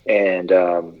 And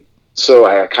so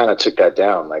I kind of took that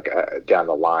down, like down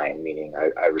the line, meaning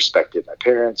I respected my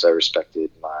parents, I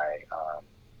respected my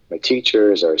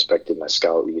teachers, I respected my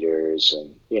scout leaders,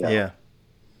 and you know, yeah.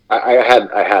 I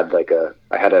had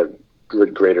a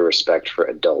greater respect for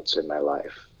adults in my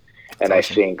life. And awesome. I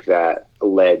think that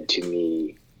led to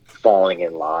me falling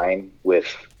in line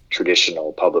with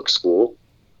traditional public school.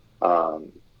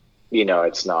 You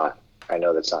know, I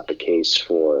know that's not the case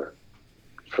for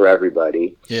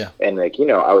everybody. Yeah. And like, you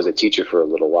know, I was a teacher for a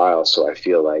little while, so I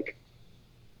feel like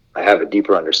I have a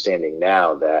deeper understanding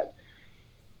now that,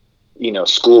 you know,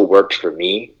 school worked for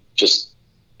me just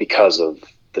because of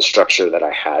the structure that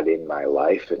I had in my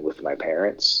life and with my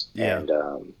parents. Yeah.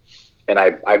 And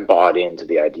I bought into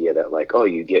the idea that like, oh,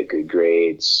 you get good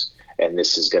grades and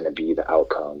this is going to be the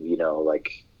outcome, you know,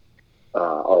 like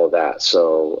all of that.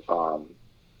 So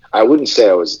I wouldn't say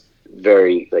I was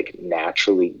very like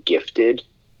naturally gifted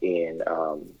in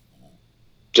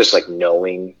just like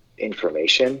knowing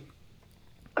information,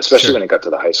 especially sure. when it got to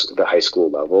the high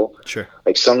school level. Sure.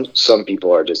 Like some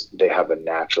people are just, they have a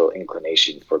natural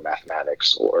inclination for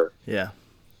mathematics or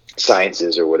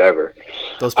sciences or whatever.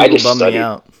 Those people bum me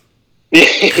out.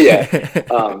 Yeah.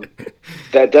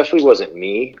 That definitely wasn't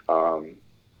me.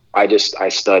 I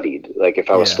studied. Like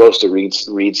if I was supposed to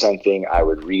read something, I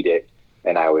would read it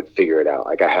and I would figure it out.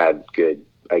 Like I had good,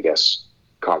 I guess,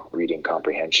 reading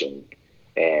comprehension.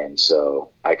 And so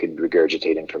I could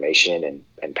regurgitate information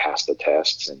and pass the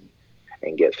tests and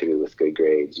get through with good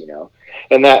grades, you know.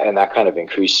 And that kind of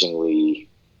increasingly,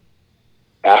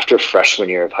 after freshman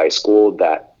year of high school,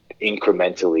 that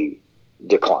incrementally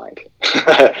declined.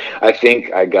 I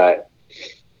think I got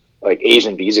like A's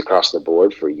and B's across the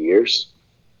board for years.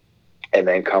 And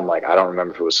then come like, I don't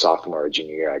remember if it was sophomore or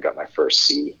junior year, I got my first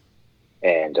C.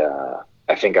 And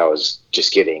I think I was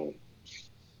just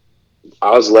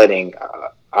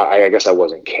I guess I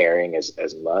wasn't caring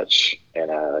as much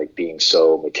and like being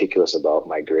so meticulous about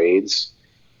my grades.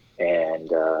 And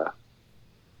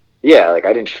like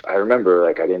I remember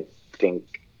like I didn't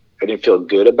feel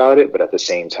good about it, but at the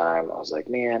same time I was like,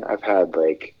 man, I've had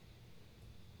like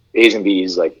A's and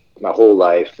B's like my whole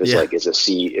life. Is a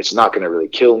C. It's not going to really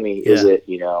kill me, is it?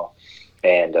 You know.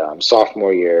 And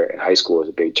sophomore year in high school was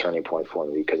a big turning point for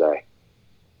me because I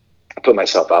put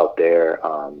myself out there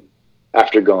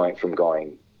after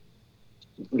going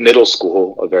middle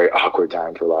school, a very awkward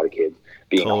time for a lot of kids,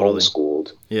 being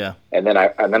homeschooled. Yeah. And then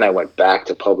I went back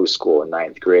to public school in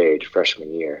 9th grade,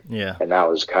 freshman year. Yeah. And that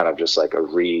was kind of just like a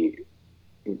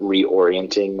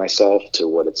reorienting myself to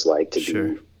what it's like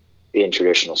to be in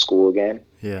traditional school again.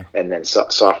 Yeah. And then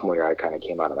sophomore year, I kind of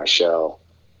came out of my shell.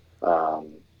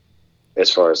 As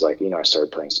far as like, I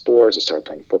started playing sports, I started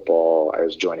playing football. I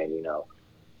was joining,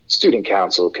 student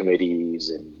council committees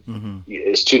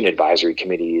and student advisory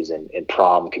committees and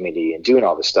prom committee and doing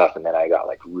all this stuff. And then I got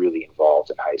like really involved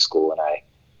in high school, and I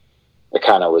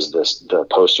kind of was the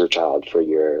poster child for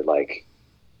your like,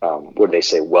 what do they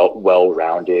say?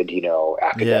 Well-rounded,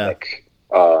 academic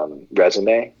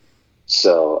resume.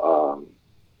 So,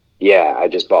 I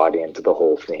just bought into the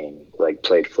whole thing, like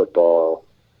played football.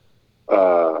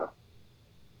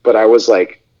 But I was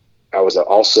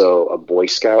also a Boy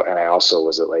Scout, and I also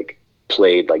was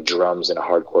played like drums in a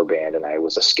hardcore band, and I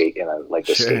was a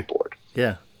skateboard.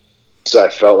 Yeah. So I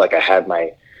felt like I had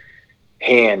my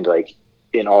hand like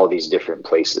in all these different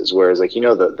places. Whereas like,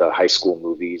 the high school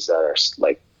movies that are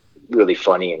like really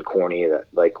funny and corny that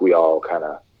like we all kind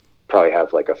of probably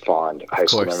have like a fond high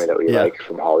school memory that we like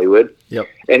from Hollywood. Yep.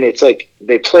 And it's like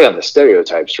they play on the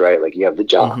stereotypes, right? Like you have the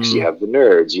jocks, you have the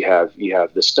nerds, you have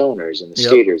the stoners and the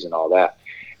skaters and all that.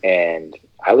 And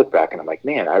I look back and I'm like,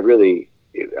 man, I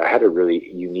had a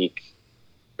really unique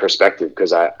perspective,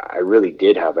 because I really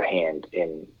did have a hand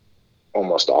in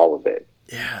almost all of it.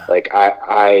 Yeah. Like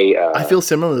I feel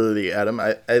similarly, Adam.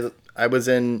 I was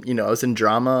in, I was in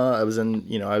drama. I was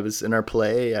in our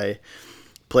play. I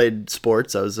played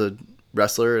sports. I was a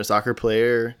wrestler, a soccer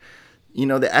player.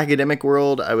 The academic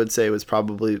world, I would say, was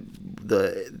probably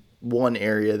the one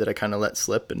area that I kind of let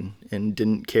slip and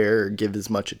didn't care or give as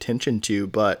much attention to.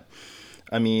 But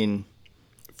I mean,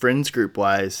 friends group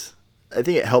wise, I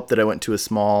think it helped that I went to a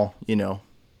small,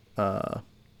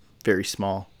 very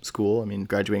small school. I mean,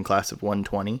 graduating class of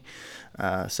 120.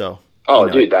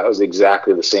 Dude, that was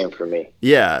exactly the same for me.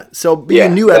 Yeah. So you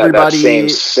knew everybody. That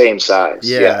same size.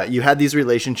 Yeah. You had these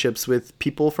relationships with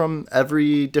people from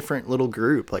every different little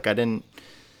group. Like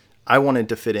I wanted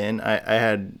to fit in. I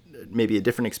had maybe a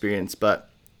different experience, but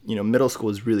middle school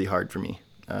was really hard for me.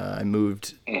 I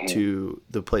moved to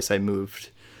the place I moved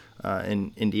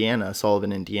in Indiana,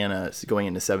 Sullivan, Indiana, going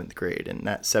into 7th grade, and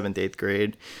that 7th, 8th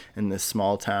grade in this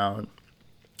small town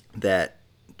that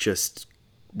just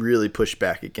really pushed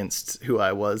back against who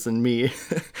I was and me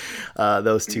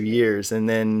those 2 years. And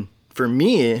then for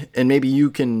me, and maybe you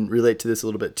can relate to this a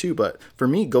little bit too, but for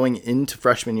me, going into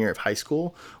freshman year of high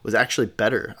school was actually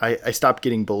better. I stopped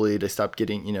getting bullied. I stopped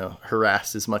getting,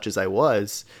 harassed as much as I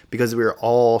was, because we were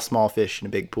all small fish in a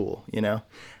big pool,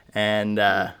 and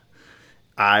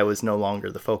I was no longer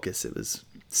the focus. It was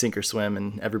sink or swim,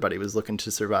 and everybody was looking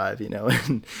to survive, in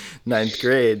 9th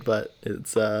grade. But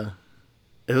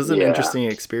it was an interesting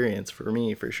experience for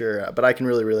me, for sure. But I can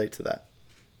really relate to that.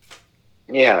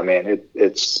 Yeah, man,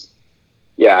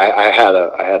 I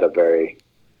had a very,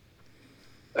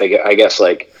 I guess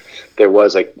like there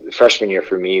was like freshman year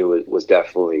for me was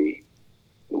definitely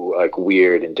like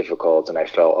weird and difficult, and I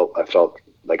felt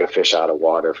like a fish out of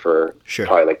water for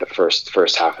probably like the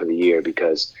first half of the year,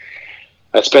 because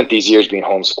I spent these years being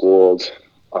homeschooled.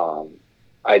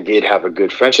 I did have a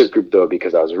good friendship group though,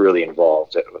 because I was really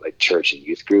involved at like church and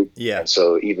youth group. Yeah. And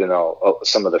so even though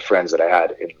some of the friends that I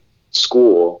had in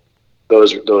school,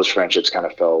 those friendships kind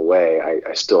of fell away,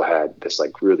 I still had this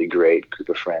like really great group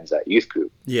of friends at youth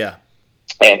group. Yeah.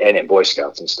 And in Boy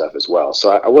Scouts and stuff as well. So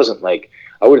I wasn't like,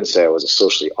 I wouldn't say I was a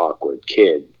socially awkward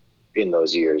kid in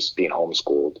those years being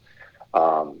homeschooled,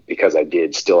 because I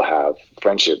did still have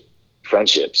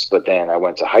friendships. But then I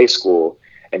went to high school,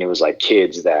 and it was like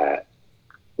kids that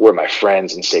were my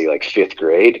friends in, say, like 5th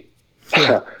grade.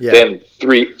 Yeah. Then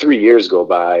three years go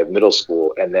by of middle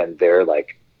school, and then they're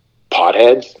like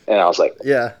potheads, and I was like,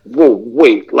 whoa,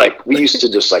 wait, like we used to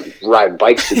just like ride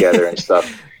bikes together and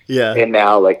stuff. Yeah. And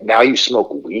now you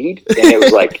smoke weed. And it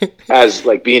was like, as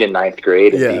like being in 9th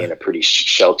grade and being a pretty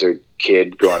sheltered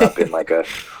kid growing up in like a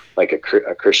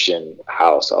Christian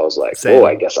house, I was like, oh,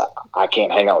 I guess I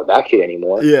can't hang out with that kid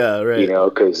anymore. Yeah. Right.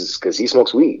 Cause he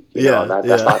smokes weed,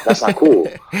 that's not cool.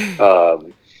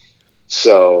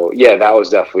 So yeah, that was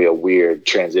definitely a weird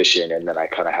transition. And then I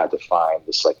kind of had to find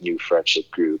this like new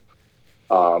friendship group.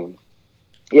 And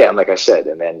like I said,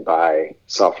 and then by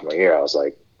sophomore year, I was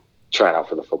like trying out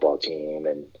for the football team,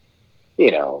 and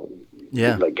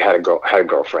like had a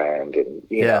girlfriend, and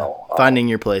finding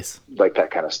your place, like that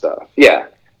kind of stuff. Yeah.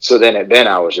 So then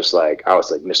I was just like, I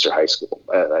was like Mr. High School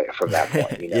from that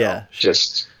point, Yeah, sure.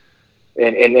 Just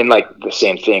and like the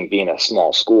same thing, being a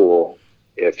small school,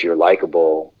 if you're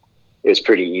likable, it's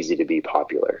pretty easy to be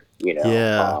popular,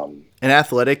 Yeah. And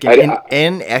athletic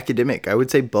and academic, I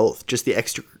would say both. Just the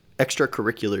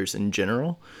extracurriculars in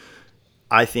general,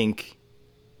 I think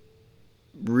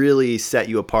really set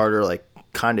you apart, or like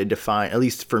kind of define, at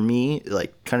least for me,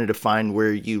 like kind of define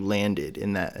where you landed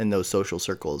in those social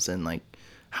circles and like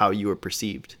how you were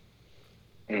perceived?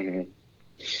 Mm-hmm.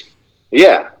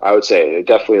 Yeah, I would say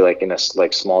definitely like in a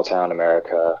like small town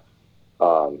America,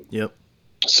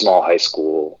 small high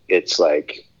school. It's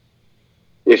like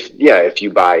if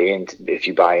you buy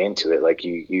into it, like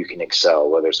you can excel,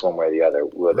 whether it's one way or the other,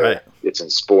 whether it's in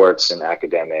sports and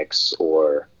academics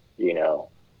or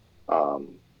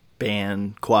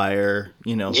band, choir,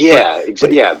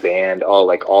 band,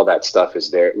 all that stuff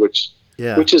is there, which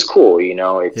is cool.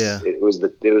 It was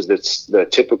the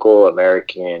typical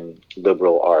American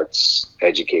liberal arts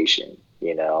education,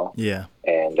 and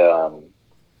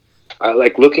I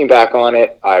like looking back on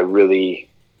it.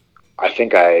 I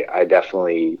think I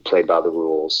definitely played by the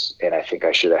rules, and I think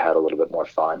I should have had a little bit more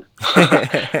fun.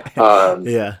 I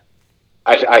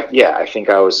think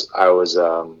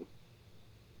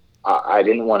I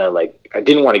didn't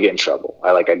want to get in trouble.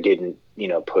 I didn't,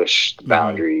 push the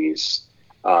boundaries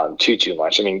too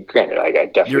much. I mean, granted, I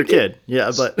definitely you're a kid.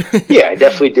 Yeah, but I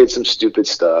definitely did some stupid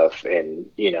stuff, and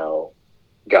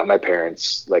got my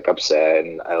parents upset,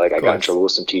 and I got in trouble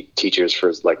with some teachers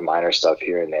for minor stuff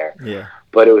here and there. Yeah.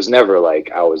 But it was never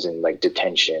I was in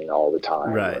detention all the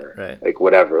time, right.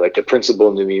 Whatever. The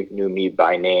principal knew me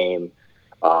by name.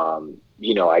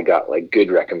 I got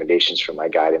good recommendations from my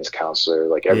guidance counselor.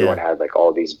 Everyone had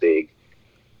all these big,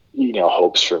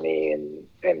 hopes for me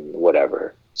and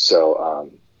whatever. So,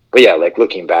 but yeah,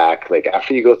 looking back,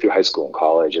 after you go through high school and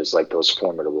college, it's those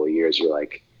formidable years. You're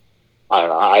I don't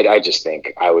know. I just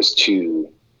think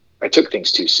I took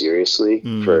things too seriously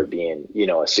for being, a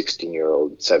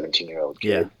 16-year-old, 17-year-old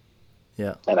kid.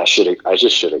 Yeah. And I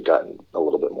just should have gotten a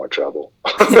little bit more trouble.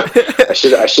 I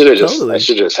should have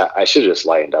just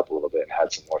lightened up a little bit and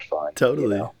had some more fun.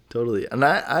 Totally. And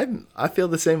I feel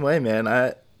the same way, man.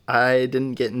 I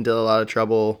didn't get into a lot of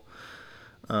trouble.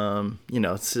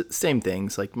 Same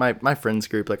things. My friends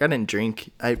group, I didn't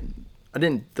drink.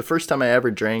 The first time I ever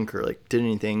drank or did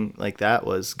anything like that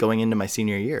was going into my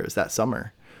senior year. It was that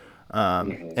summer.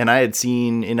 And I had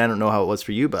seen, and I don't know how it was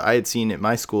for you, but I had seen at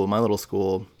my school, my little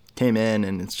school, came in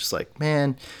and it's just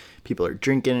man, people are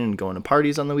drinking and going to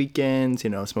parties on the weekends,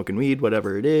 smoking weed,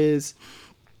 whatever it is.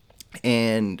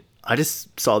 And I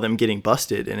just saw them getting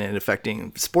busted and it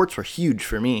affecting sports were huge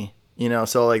for me,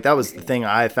 so that was the thing.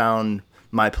 I found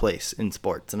my place in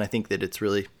sports. And I think that it's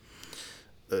really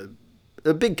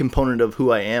a big component of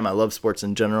who I am. I love sports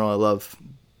in general. I love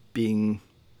being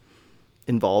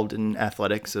involved in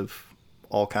athletics of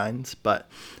all kinds, but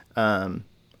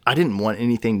I didn't want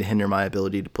anything to hinder my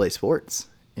ability to play sports.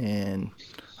 And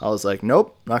I was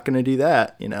nope, not going to do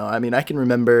that. I mean, I can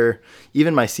remember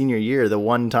even my senior year, the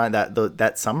one time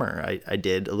that summer I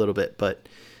did a little bit, but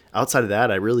outside of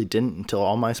that, I really didn't until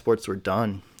all my sports were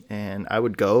done. And I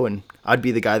would go and I'd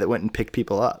be the guy that went and picked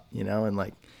people up, and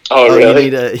oh really?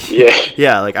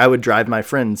 Yeah. I would drive my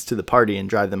friends to the party and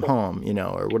drive them home,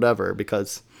 or whatever,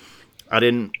 because I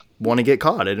didn't want to get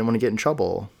caught. I didn't want to get in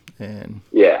trouble. And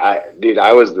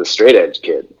I was the straight edge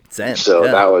kid. Same. So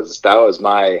that was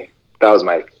my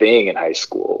thing in high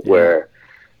school, where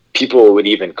people would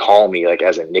even call me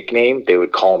as a nickname. They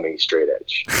would call me straight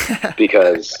edge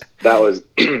because that was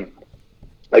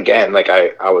again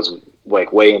I was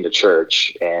way into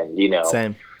church and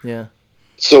same. Yeah.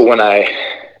 So when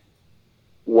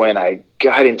I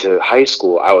got into high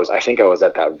school, I think I was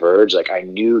at that verge. I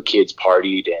knew kids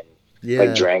partied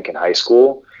and drank in high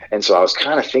school. And so I was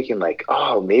kind of thinking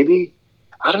oh, maybe,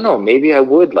 I don't know, maybe I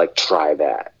would try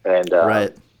that and,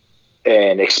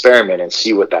 and experiment and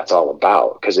see what that's all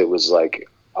about. Cause it was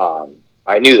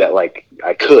I knew that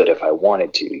I could, if I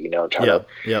wanted to,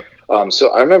 so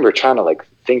I remember trying to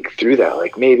think through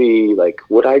that, maybe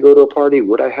would I go to a party?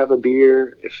 Would I have a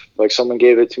beer if someone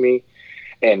gave it to me?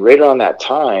 And right around that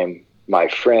time, my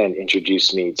friend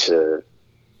introduced me to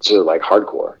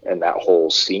hardcore and that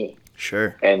whole scene.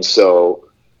 Sure. And so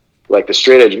the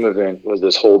straight edge movement was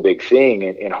this whole big thing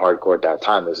in hardcore at that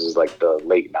time. This is the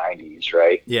late 90s,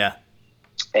 right? Yeah.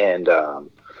 And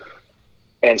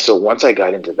so once I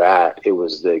got into that, it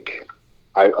was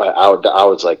I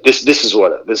was this is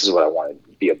what I wanted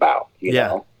to be about, you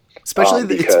know? Especially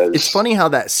because it's funny how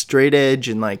that straight edge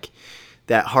and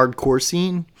that hardcore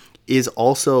scene is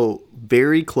also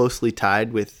very closely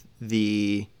tied with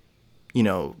the,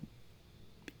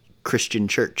 Christian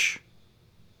church.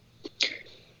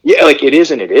 Yeah, it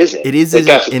is and it isn't. It is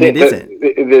and it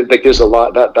isn't. There's a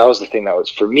lot that was the thing that was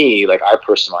for me. I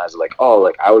personalized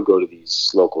I would go to these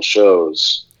local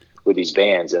shows with these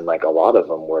bands, and a lot of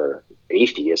them were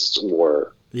atheists,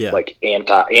 or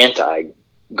anti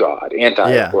God,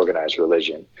 anti organized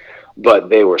religion. but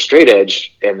they were straight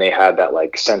edge and they had that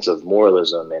like sense of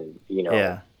moralism and,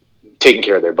 taking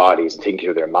care of their bodies and taking care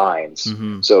of their minds.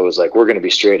 Mm-hmm. So it was like, we're going to be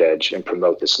straight edge and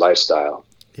promote this lifestyle.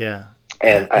 Yeah.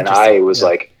 And I was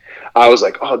like,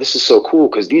 oh, this is so cool.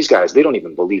 Cause these guys, they don't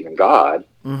even believe in God,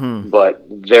 mm-hmm. but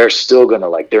they're still going to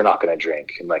like, they're not going to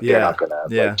drink and like, they're not going to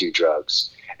like do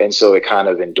drugs. And so it kind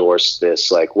of endorsed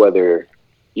this, like, whether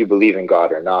you believe in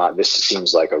God or not, this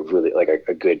seems like a really like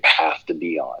a good path to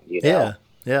be on, Yeah.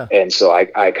 Yeah. And so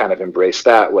I kind of embraced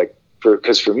that, like,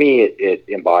 because for me, it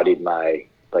embodied my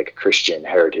like Christian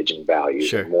heritage and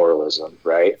values and moralism.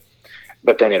 Right.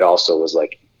 But then it also was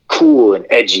like cool and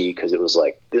edgy, because it was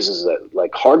like, this is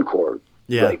like hardcore.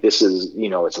 Yeah. Like this is,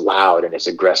 it's loud and it's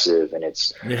aggressive and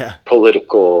it's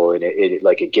political, and it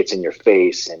like it gets in your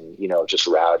face and, just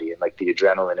rowdy, and like the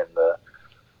adrenaline and the,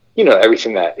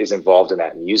 everything that is involved in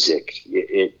that music.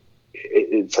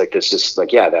 It's like this, just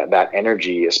like, that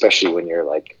energy, especially when you're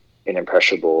like an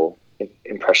impressionable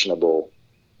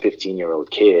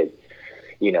 15-year-old kid,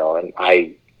 and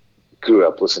I grew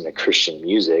up listening to Christian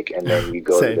music, and then you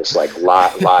go to this like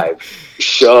live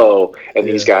show, and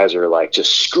these guys are like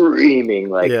just screaming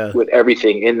like with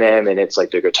everything in them, and it's like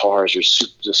their guitars are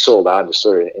just so loud and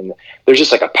distorted, and there's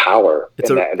just like a power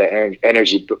and the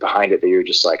energy behind it that you're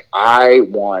just like, I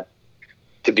want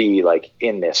to be like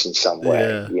in this in some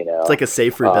way. It's like a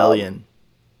safe rebellion.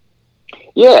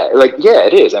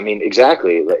 It is. I mean,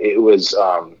 exactly. It was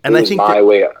and I think my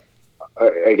way.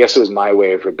 I guess it was my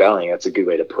way of rebelling. That's a good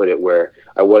way to put it, where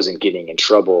I wasn't getting in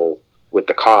trouble with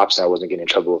the cops and I wasn't getting in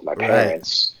trouble with my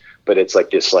parents, but it's like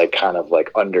this, like, kind of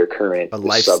like undercurrent, a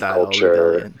lifestyle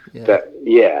subculture.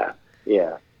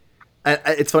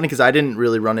 It's funny because I didn't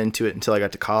really run into it until I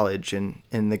got to college, and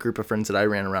the group of friends that I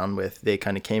ran around with, they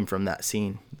kind of came from that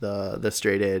scene, the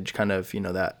straight edge kind of,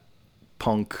 that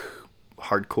punk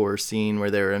hardcore scene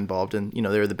where they were involved in, they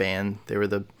were the band, they were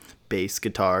the bass,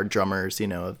 guitar, drummers,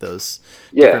 of those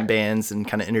different bands, and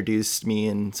kind of introduced me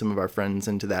and some of our friends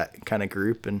into that kind of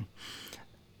group. And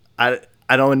I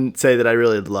don't say that I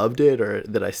really loved it or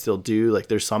that I still do. Like,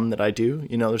 there's some that I do,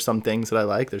 there's some things that I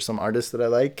like, there's some artists that I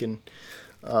like, and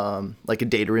like A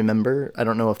Day to Remember, I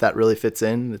don't know if that really fits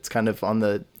in. It's kind of on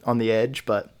the edge,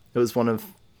 but it was one of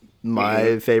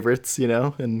my favorites,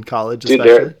 in college. Dude,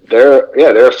 especially.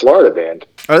 they're a Florida band.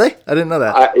 Are they? I didn't know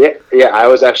that. I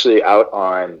was actually out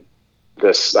on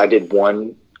this. I did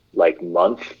one like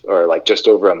month, or like just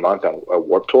over a month, on a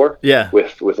Warped Tour.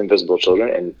 With Invisible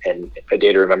Children, and A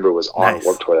Day to Remember was on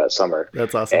Warped Tour that summer.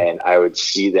 That's awesome. And I would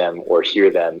see them or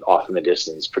hear them off in the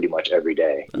distance pretty much every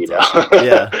day. That's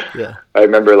awesome. I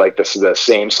remember like the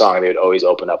same song. They would always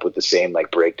open up with the same like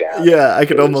breakdown. Yeah, I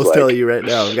could almost tell you right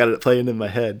now. I've got it playing in my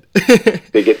head.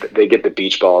 they get the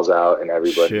beach balls out, and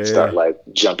everybody start like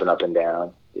jumping up and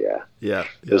down. It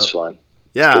was fun.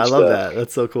 Yeah, I love that.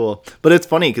 That's so cool. But it's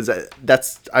funny because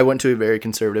I went to a very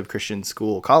conservative Christian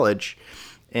college,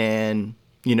 and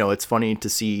it's funny to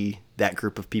see that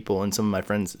group of people and some of my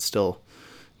friends that still,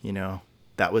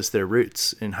 that was their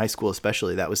roots in high school,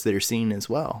 especially. That was their scene as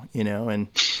well, and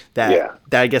that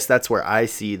I guess that's where I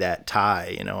see that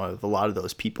tie, of a lot of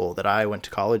those people that I went to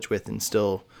college with, and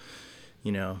still,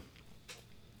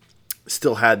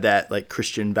 still had that like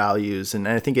Christian values. And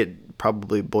I think it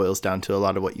probably boils down to a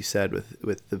lot of what you said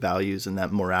with the values and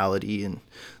that morality and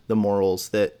the morals,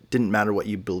 that didn't matter what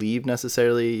you believed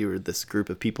necessarily. You were this group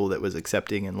of people that was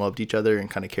accepting and loved each other and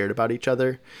kind of cared about each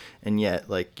other. And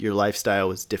yet like your lifestyle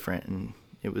was different, and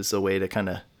it was a way to kind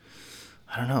of,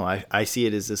 I don't know, I see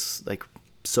it as this like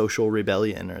social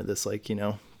rebellion, or this like,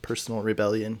 personal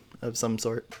rebellion of some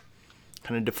sort,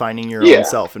 kind of defining your own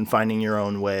self and finding your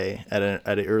own way at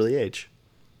an early age.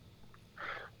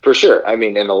 For sure. I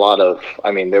mean, there's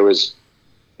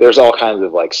all kinds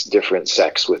of like different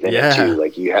sects within it too.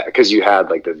 Like because you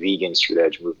had like the vegan straight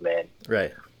edge movement,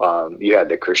 right? You had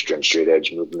the Christian straight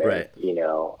edge movement, right?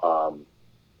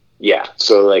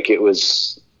 So like it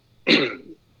was,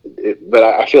 but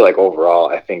I feel like overall,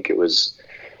 I think it was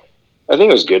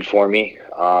good for me.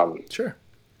 Sure.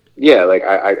 Yeah. Like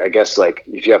I guess like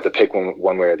if you have to pick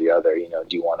one way or the other,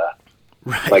 do you want to,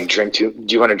 like do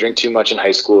you want to drink too much in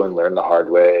high school and learn the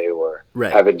hard way, or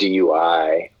have a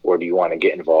DUI, or do you want to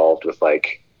get involved with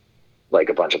like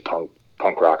a bunch of punk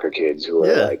rocker kids who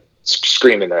are like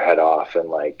screaming their head off and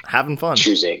like having fun,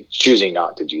 choosing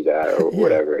not to do that or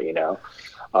whatever,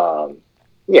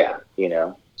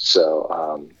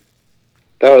 so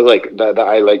that was like that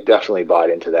I like definitely bought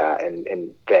into that,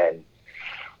 and then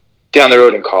down the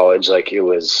road in college, like it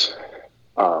was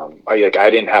I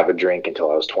didn't have a drink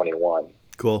until I was 21.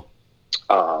 Cool.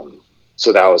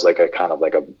 So that was like a kind of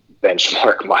like a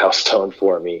benchmark milestone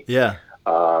for me. Yeah.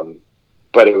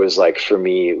 but it was like, for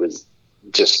me, it was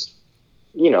just,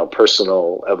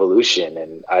 personal evolution.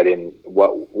 And I didn't,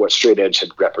 what straight edge had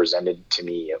represented to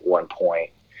me at one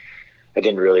point, I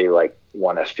didn't really like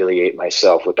want to affiliate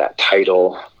myself with that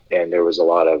title. And there was a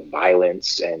lot of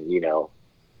violence and,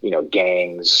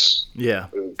 gangs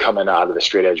coming out of the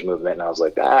straight edge movement. And I was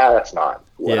like, that's not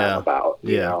what I'm about,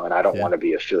 and I don't want to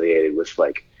be affiliated with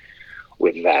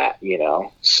that,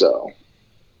 so.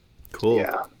 Cool.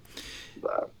 Yeah.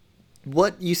 But,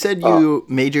 what you said you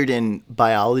majored in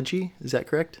biology, is that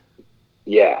correct?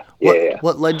 Yeah.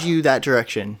 What led you that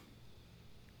direction?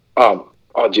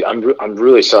 Dude, I'm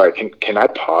really sorry. Can I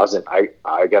pause? And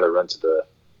I got to run to the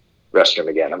restroom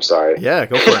again. I'm sorry. Yeah,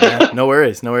 go for it, man. No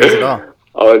worries at all.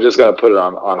 I'm just gonna put it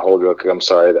on hold real quick. I'm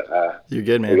sorry that you're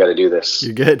good, man. We got to do this.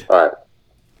 You're good. All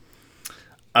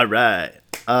right.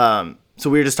 So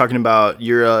we were just talking about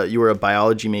you were a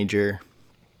biology major,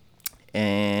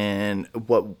 and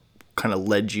what kind of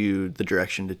led you the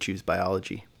direction to choose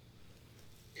biology?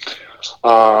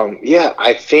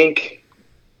 I think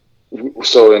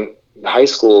so. In high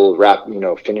school,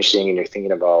 finishing, and you're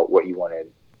thinking about what you want to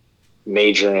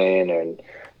major in and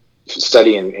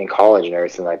study in college and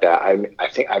everything like that. I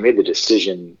think I made the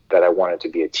decision that I wanted to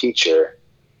be a teacher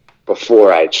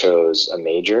before I chose a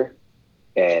major.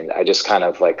 And I just kind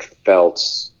of like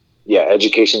felt,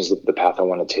 education's the path I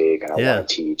want to take, and I want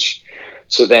to teach.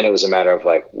 So then it was a matter of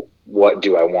like, what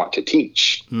do I want to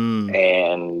teach?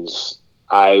 And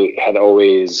I had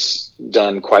always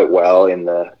done quite well in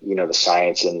the, the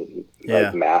science and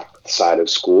like math side of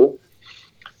school.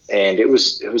 And it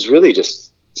was really just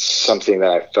something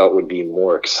that I felt would be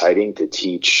more exciting to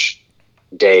teach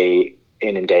day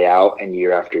in and day out and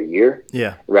year after year,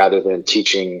 rather than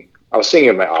teaching. I was thinking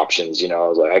of my options, I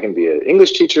was like, I can be an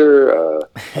English teacher, a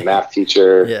math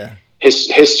teacher,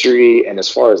 history. And as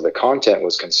far as the content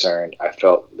was concerned, I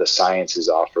felt the sciences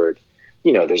offered,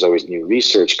 there's always new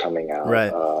research coming out,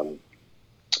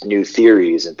 new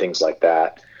theories and things like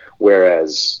that.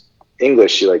 Whereas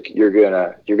English, you're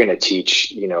gonna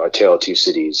teach, A Tale of Two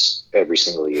Cities every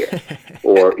single year,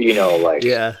 or like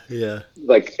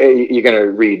you're gonna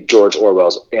read George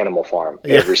Orwell's Animal Farm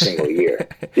every single year.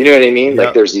 You know what I mean? Yep.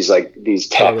 Like there's these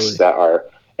texts that are,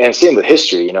 and same with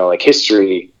history.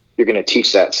 History, you're gonna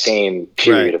teach that same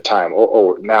period of time.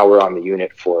 Oh, now we're on the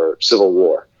unit for Civil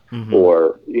War,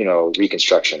 or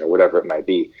Reconstruction, or whatever it might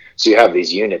be. So you have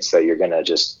these units that you're gonna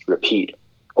just repeat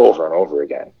over and over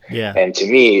again. And to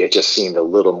me, it just seemed a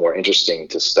little more interesting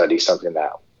to study something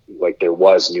that like there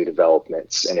was new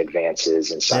developments and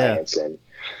advances in science, and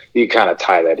you kind of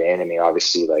tie that in. I mean,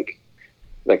 obviously like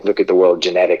look at the world of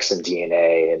genetics and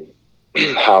DNA and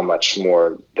how much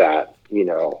more that,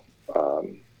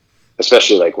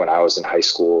 especially like when I was in high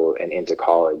school and into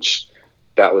college,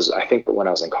 I think when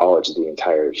I was in college, the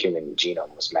entire human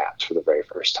genome was mapped for the very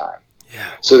first time.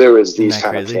 So there was these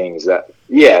kind of things that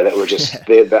were just,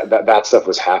 that stuff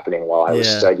was happening while I was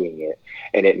studying it.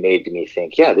 And it made me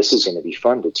think, this is going to be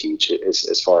fun to teach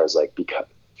as far as like,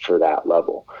 for that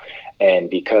level. And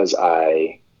because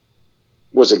I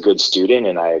was a good student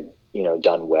and I,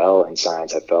 done well in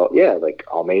science, I felt, like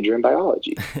I'll major in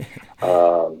biology.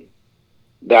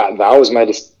 That was my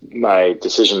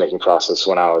decision-making process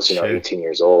when I was, 18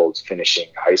 years old, finishing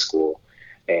high school.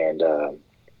 And,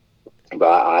 but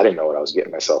I didn't know what I was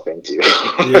getting myself into.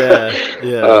 I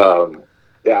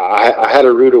had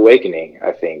a rude awakening,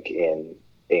 I think, in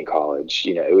college.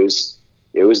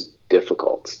 It was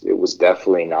difficult. It was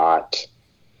definitely not.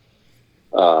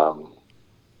 It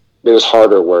was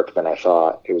harder work than I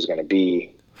thought it was going to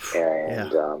be,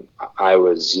 and I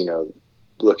was,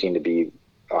 looking to be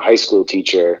a high school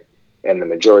teacher, and the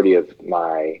majority of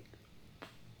my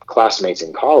classmates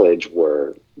in college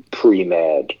were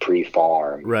pre-med,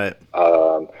 pre-farm, they're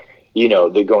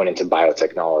going into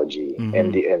biotechnology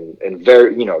and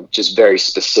very, just very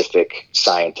specific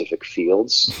scientific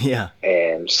fields.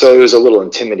 And so it was a little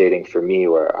intimidating for me,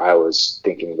 where I was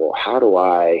thinking, well, how do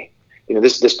I,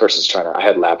 this person's I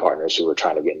had lab partners who were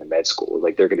trying to get into med school.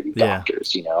 Like they're going to be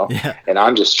doctors, and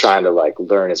I'm just trying to like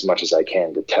learn as much as I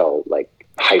can to tell like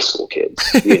high school kids,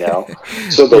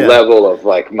 so the level of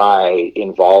like my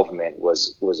involvement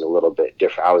was a little bit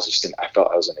different. I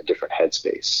felt I was in a different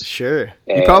headspace. Sure.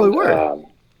 You probably were.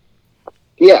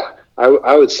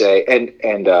 I would say. And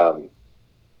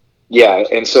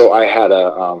so I had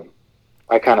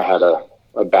I kind of had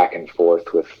a back and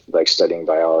forth with like studying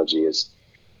biology.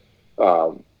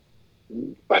 I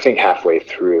think halfway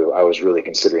through I was really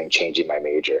considering changing my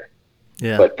major.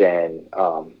 But then,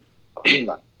 I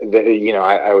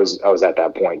was at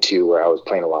that point too, where I was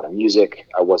playing a lot of music.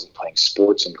 I wasn't playing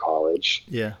sports in college.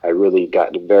 I really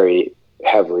got very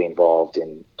heavily involved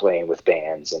in playing with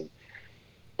bands and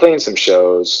playing some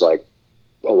shows, like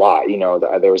a lot. You know,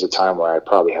 there was a time where I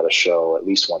probably had a show at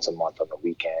least once a month on the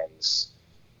weekends,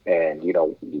 and, you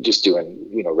know, just doing,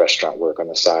 you know, restaurant work on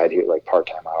the side here, like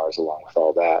part-time hours along with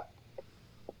all that.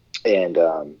 And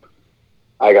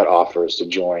I got offers to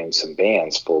join some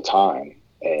bands full time,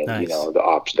 and nice. You know, the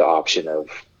option of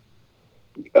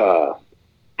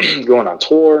going on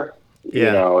tour, you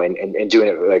know, and doing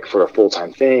it like for a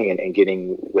full-time thing, and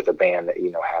getting with a band that,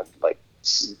 you know, had like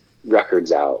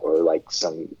records out or like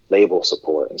some label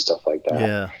support and stuff like that.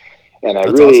 Yeah. And I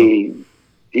really, awesome.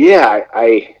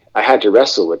 I had to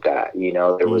wrestle with that. You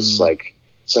know, there was like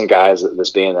some guys at this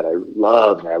band that I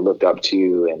loved and I looked up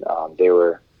to, and they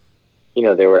were, you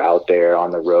know, they were out there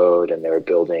on the road and they were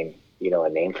building, you know, a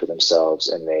name for themselves,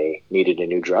 and they needed a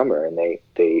new drummer, and they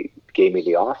gave me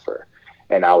the offer,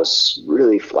 and I was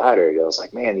really flattered. I was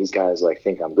like, man, these guys like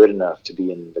think I'm good enough to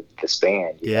be in this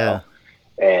band. You know?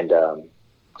 And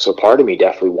so part of me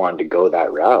definitely wanted to go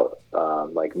that route,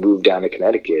 like move down to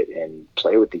Connecticut and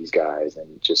play with these guys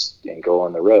and go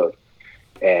on the road.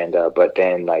 And but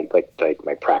then like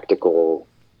my practical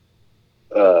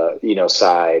you know,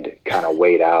 side kind of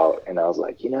weighed out, and I was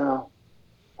like, you know,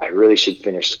 I really should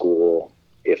finish school.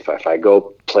 If I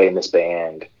go play in this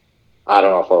band, I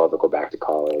don't know if I'll ever go back to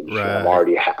college. Right.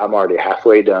 I'm already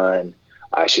halfway done.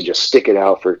 I should just stick it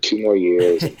out for 2 more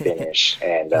years and finish.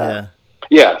 And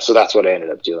so that's what I ended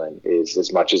up doing. Is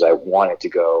as much as I wanted to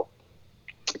go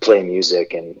play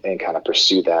music and kind of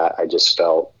pursue that, I just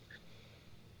felt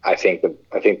I think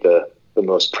the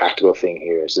most practical thing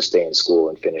here is to stay in school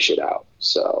and finish it out.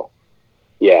 So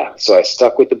so I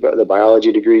stuck with the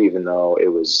biology degree, even though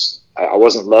I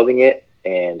wasn't loving it,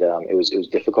 and it was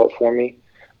difficult for me.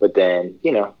 But then,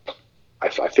 you know, I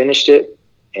finished it,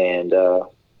 and I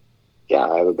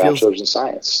have a bachelor's in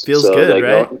science. Feels so, good, like,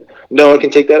 right? No one can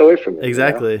take that away from me.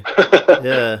 Exactly. You know?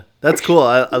 Yeah, that's cool.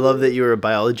 I love that you were a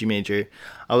biology major.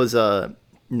 I was a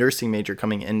nursing major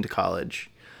coming into college.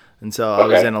 And so I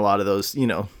was in a lot of those, you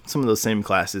know, some of those same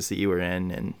classes that you were in.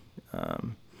 And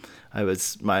I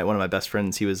was one of my best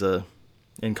friends. He was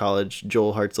in college,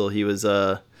 Joel Hartzell. He was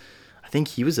I think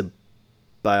he was a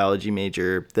biology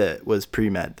major that was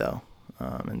pre-med though.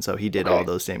 And so he did all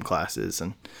those same classes,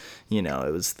 and, you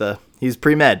know, he's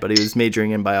pre-med, but he was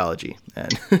majoring in biology,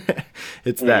 and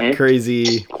it's that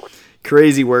crazy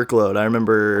workload. I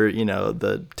remember, you know,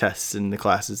 the tests and the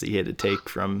classes that he had to take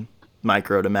from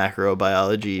micro to macro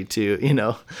biology to, you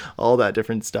know, all that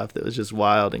different stuff that was just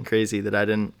wild and crazy that I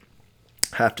didn't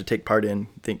have to take part in.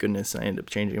 Thank goodness I ended up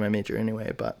changing my major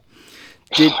anyway. But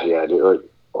dude,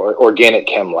 organic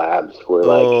chem labs where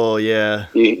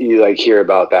you like hear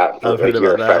about that for,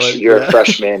 like, you're a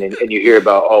freshman and you hear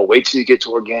about, wait till you get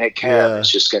to organic chem.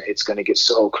 It's gonna get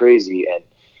so crazy. And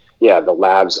the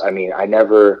labs, I mean, I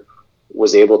never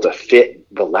was able to fit.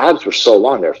 The labs were so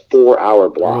long. They're 4-hour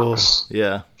blocks.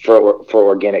 For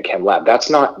organic chem lab. That's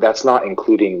not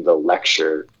including the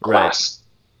lecture class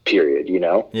period, you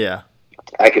know? Yeah.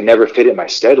 I could never fit in my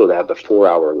schedule to have the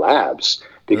 4-hour labs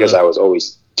because I was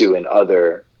always doing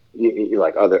other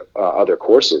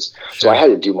courses. Sure. So I had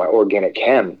to do my organic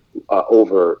chem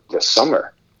over the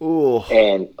summer. Ooh.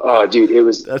 And dude, it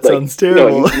was that sounds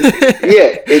terrible.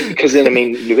 Because in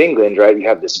New England, right? You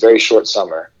have this very short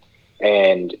summer,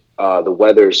 and the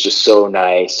weather is just so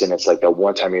nice, and it's like that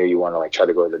one time a year you want to like try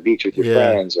to go to the beach with your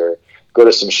friends or go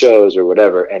to some shows or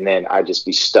whatever, and then I'd just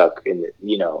be stuck in the,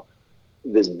 you know,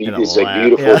 these like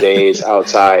beautiful days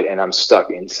outside, and I'm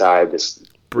stuck inside this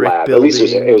lab. At least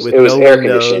it was air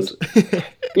conditioned.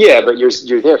 But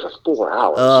you're there for 4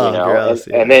 hours, you know, gross,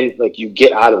 and then like you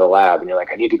get out of the lab and you're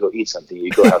like, I need to go eat something.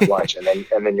 You go have lunch, and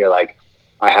then you're like,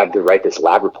 I have to write this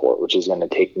lab report, which is going to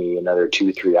take me another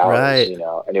 2-3 hours, you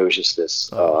know, and it was just this,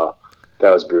 that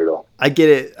was brutal. I get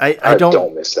it. I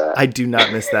don't miss that. I do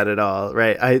not miss that at all.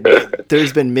 Right.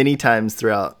 There's been many times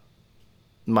throughout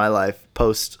my life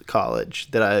post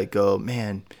college that I go,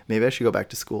 man, maybe I should go back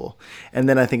to school. And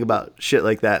then I think about shit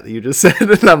like that you just said,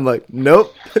 and I'm like,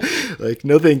 nope, like,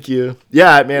 no, thank you.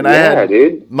 Yeah, man.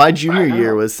 Dude. My junior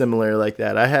year was similar like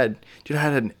that. I had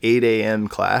an 8 a.m.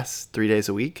 class 3 days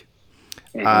a week.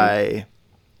 I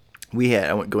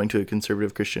went going to a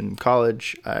conservative Christian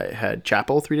college. I had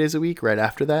chapel 3 days a week right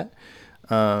after that.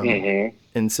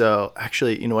 And so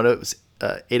actually, you know what? It was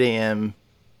 8 a.m.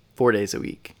 4 days a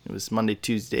week. It was Monday,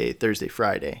 Tuesday, Thursday,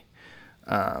 Friday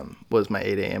was my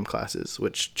 8 a.m. classes,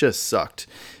 which just sucked.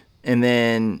 And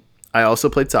then I also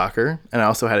played soccer, and I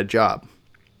also had a job.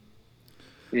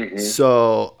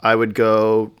 So I would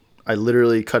go, I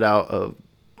literally cut out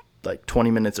like 20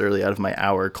 minutes early out of my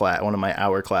one of my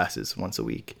hour classes once a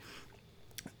week.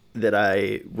 that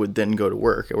I would then go to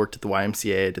work. I worked at the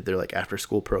YMCA. I did their like after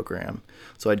school program.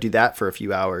 So I'd do that for a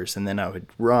few hours, and then I would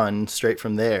run straight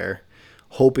from there,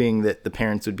 hoping that the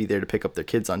parents would be there to pick up their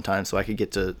kids on time so I could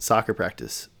get to soccer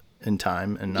practice in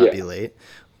time and not be late.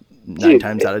 9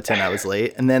 times out of 10 I was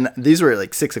late. And then these were at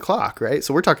like 6 o'clock, right?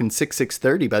 So we're talking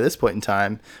 6:30 by this point in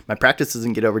time. My practice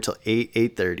doesn't get over till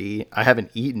 8:30. I haven't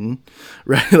eaten,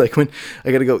 right? Like when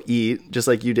I got to go eat just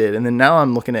like you did. And then now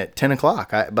I'm looking at 10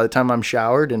 o'clock. By the time I'm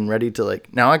showered and ready to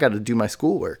like, now I got to do my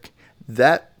schoolwork.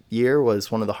 That year was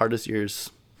one of the hardest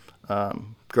years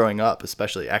growing up,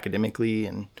 especially academically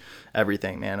and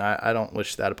everything, man. I don't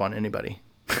wish that upon anybody.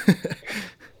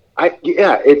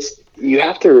 You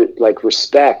have to like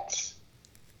respect.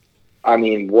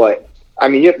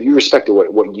 You respected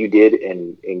what you did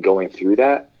in going through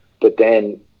that, but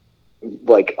then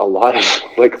like a lot of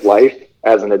like life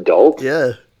as an adult,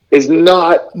 is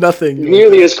nothing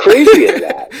nearly as crazy as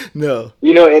that. No,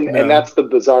 and that's the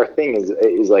bizarre thing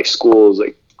is like school is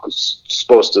like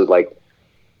supposed to like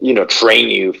train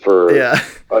you for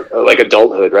like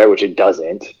adulthood, right? Which it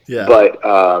doesn't. Yeah, but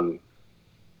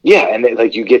and then,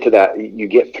 like you get to that, you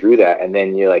get through that, and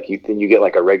then you get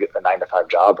like a 9-to-5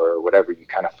 job or whatever. You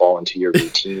kind of fall into your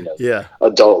routine of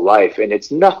adult life, and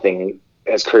it's nothing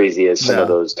as crazy as some of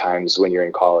those times when you're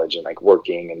in college and like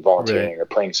working and volunteering or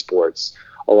playing sports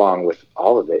along with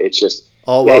all of it. It's just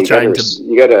all while trying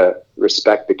you gotta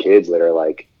respect the kids that are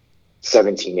like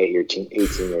 17, 18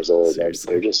 years old. And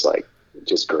they're just like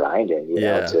grinding,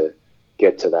 to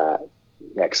get to that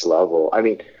next level. I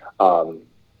mean,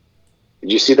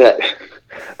 did you see that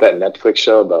Netflix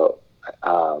show about, I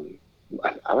don't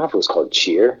know if it was called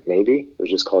Cheer, maybe? It was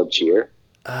just called Cheer.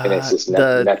 And it's this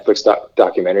Netflix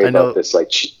documentary about this like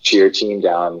cheer team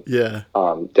down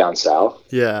south.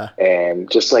 Yeah. And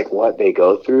just like what they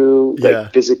go through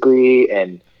like physically.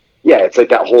 And it's like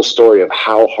that whole story of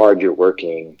how hard you're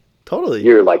working. Totally.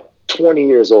 You're like 20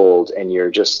 years old and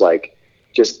you're just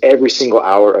every single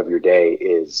hour of your day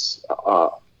is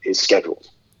scheduled,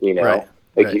 Right.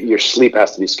 Like your sleep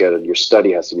has to be scheduled, your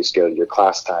study has to be scheduled, your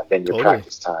class time, then your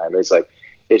practice time. It's like,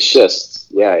 it's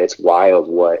just, it's wild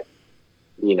what,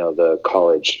 the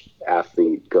college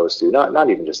athlete goes through. Not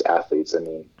even just athletes. I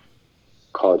mean,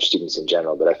 college students in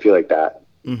general, but I feel like that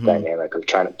dynamic of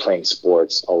playing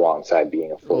sports alongside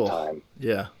being a full-time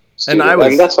student.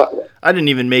 And that's why I didn't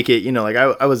even make it, like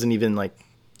I wasn't even like,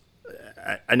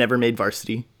 I never made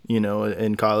varsity,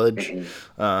 in college.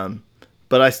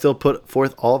 But I still put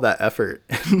forth all that effort,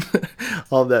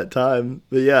 all that time.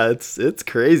 But it's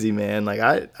crazy, man. Like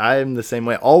I'm the same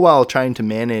way, all while trying to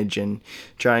manage and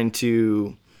trying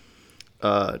to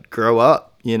grow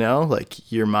up. Like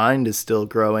your mind is still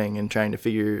growing and trying to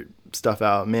figure stuff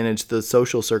out, manage the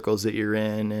social circles that you're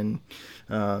in, and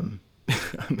I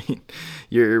mean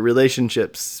your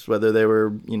relationships, whether they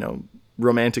were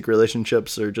romantic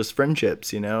relationships or just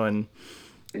friendships, and.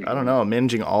 I don't know,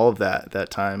 managing all of that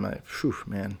time.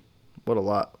 Man, what a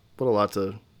lot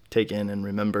to take in and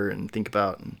remember and think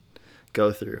about and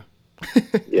go through.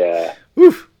 Yeah.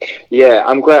 Oof. Yeah,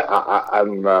 I'm glad.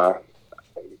 I'm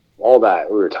all that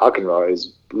we were talking about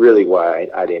is really why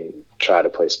I didn't try to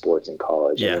play sports in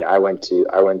college. Yeah. I mean, I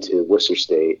went to Worcester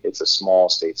State. It's a small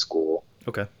state school.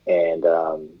 Okay. And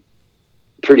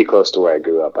pretty close to where I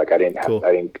grew up. Like I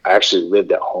actually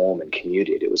lived at home and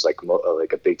commuted. It was like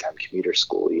a big time commuter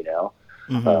school,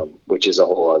 which is a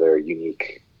whole other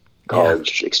unique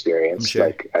college experience. Sure.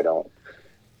 Like it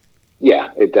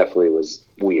definitely was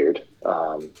weird.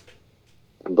 I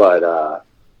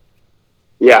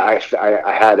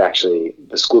had actually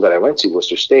the school that I went to,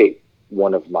 Worcester State,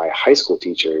 one of my high school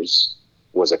teachers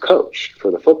was a coach for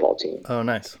the football team. Oh,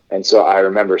 nice. And so I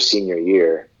remember senior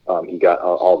year, he got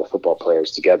all the football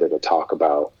players together to talk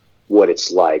about what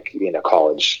it's like in a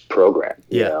college program,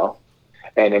 you know?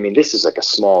 And I mean, this is like a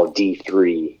small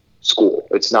D3 school.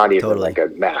 It's not even like a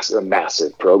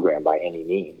massive program by any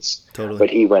means. Totally. But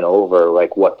he went over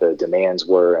like what the demands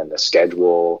were and the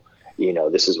schedule.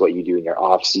 This is what you do in your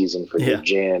off season for your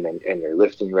gym and your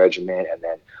lifting regimen. And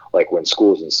then like when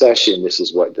school's in session, this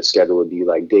is what the schedule would be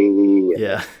like daily.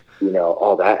 And,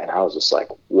 all that. And I was just like,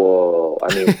 whoa.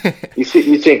 I mean,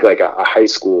 you think like a high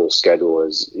school schedule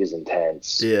is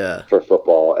intense for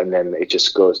football. And then it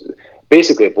just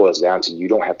basically it boils down to, you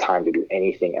don't have time to do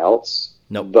anything else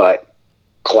but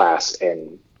class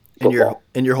and football.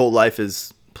 And your whole life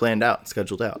is planned out,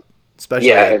 scheduled out,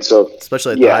 especially at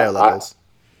the higher levels.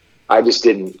 I just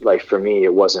didn't for me,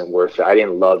 it wasn't worth it. I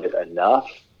didn't love it enough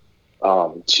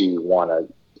to want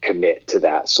to commit to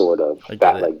that sort of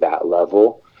that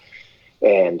level.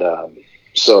 And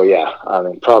So yeah, I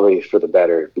mean, probably for the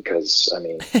better, because I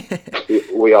mean,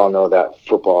 we all know that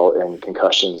football and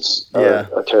concussions are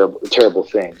a terrible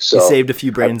thing. So you saved a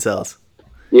few brain cells.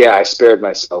 Yeah, I spared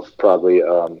myself probably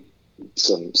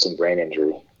some brain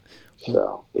injury.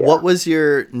 So yeah. What was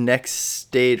your next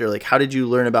stage, or like how did you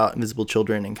learn about Invisible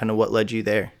Children, and kind of what led you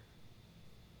there?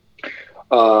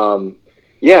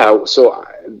 Yeah, so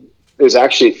it was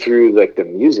actually through like the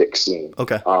music scene.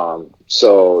 Okay.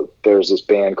 So there's this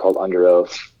band called Under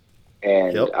Oath,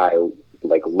 and I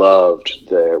like loved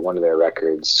one of their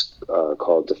records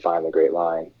called Define the Great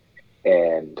Line,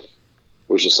 and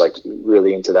was just like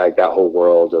really into that whole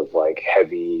world of like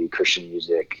heavy Christian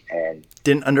music. And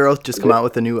didn't Under Oath just come out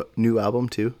with a new album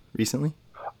too recently?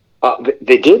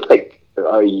 They did like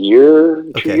a year,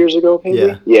 2 years ago,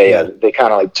 maybe. Yeah. They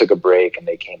kind of like took a break and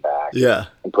they came back.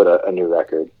 And put a new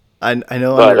record. I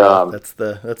know, but Under Oath,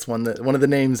 that's one of the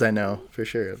names I know for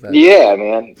sure. Yeah,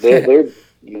 man, they're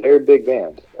a big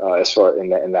band as far in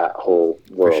that whole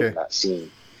world, in that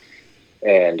scene.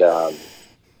 And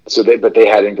so they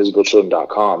had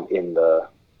InvisibleChildren.com in the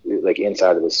like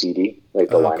inside of the CD, like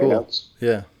the liner notes.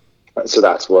 Yeah. So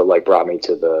that's what like brought me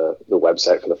to the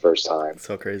website for the first time.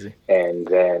 So crazy. And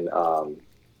then so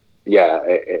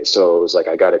it was like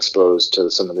I got exposed to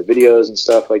some of the videos and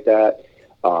stuff like that.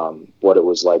 What it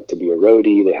was like to be a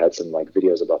roadie. They had some like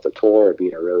videos about the tour of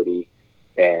being a roadie.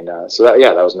 And so that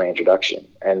was my introduction.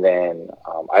 And then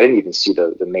I didn't even see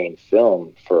the main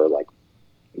film for like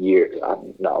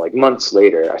like months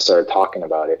later. I started talking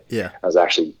about it. Yeah. I was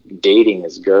actually dating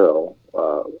this girl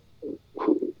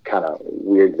who kind of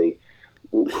weirdly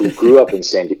who grew up in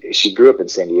San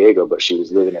Diego, but she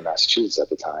was living in Massachusetts at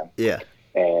the time. Yeah.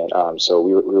 And so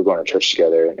we were going to church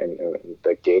together and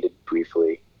like dated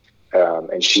briefly.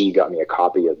 And she got me a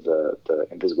copy of the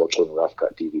Invisible Children Rough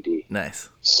Cut DVD. Nice.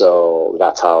 So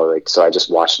that's how so I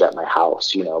just watched it at my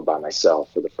house, by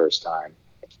myself for the first time,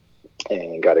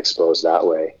 and got exposed that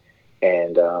way.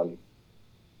 And and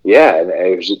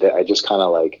I just kind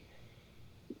of like,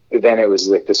 then it was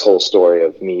like this whole story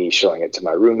of me showing it to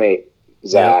my roommate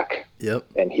Zach. Yep.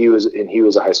 And he was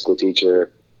a high school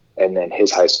teacher, and then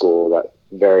his high school got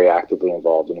very actively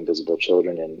involved in Invisible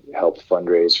Children and helped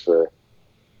fundraise for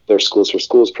their Schools for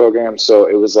Schools program. So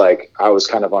it was like I was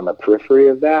kind of on the periphery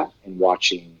of that and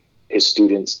watching his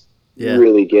students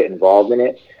really get involved in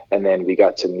it. And then we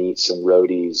got to meet some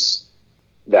roadies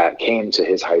that came to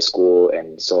his high school.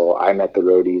 And so I met the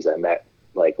roadies. I met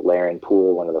like Laren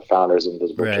Poole, one of the founders of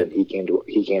Invisible Children. He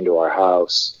came to our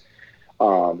house.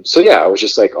 So I was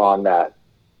just like on that,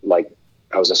 like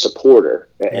I was a supporter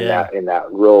in that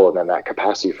role and in that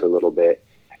capacity for a little bit.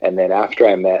 And then after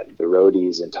I met the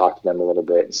roadies and talked to them a little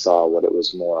bit and saw what it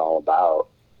was more all about,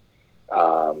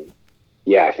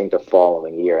 I think the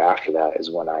following year after that is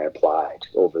when I applied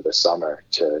over the summer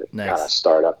to kind of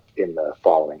start up in the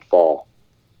following fall.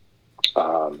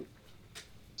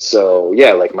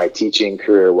 Like my teaching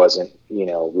career wasn't,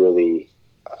 really,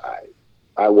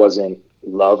 I wasn't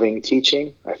loving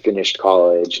teaching. I finished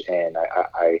college and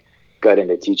I got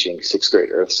into teaching 6th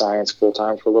grade earth science full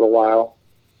time for a little while.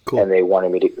 Cool. And they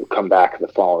wanted me to come back the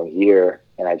following year,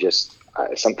 and I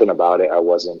something about it, I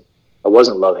wasn't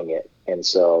loving it. And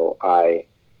so I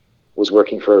was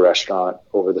working for a restaurant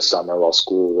over the summer while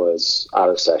school was out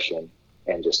of session,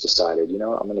 and just decided, I'm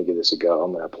going to give this a go.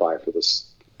 I'm going to apply for this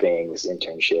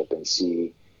internship, and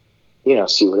see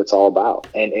what it's all about.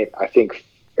 And I think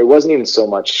it wasn't even so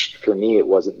much for me. It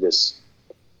wasn't this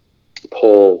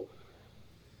pull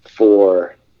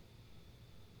for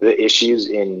the issues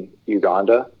in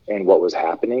Uganda and what was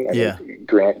happening. I mean,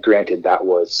 granted, that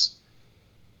was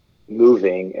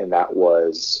moving and that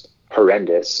was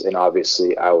horrendous. And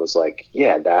obviously I was like,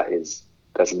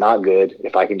 that's not good.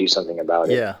 If I can do something about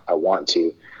it, I want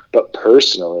to. But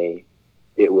personally,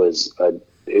 it was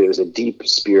a deep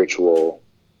spiritual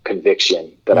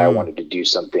conviction that I wanted to do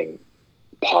something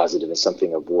positive and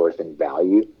something of worth and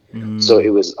value. So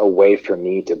it was a way for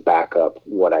me to back up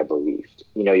what I believed.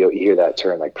 You'll hear that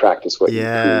term, like practice what you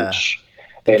preach.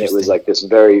 And it was like this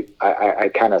I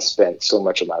kind of spent so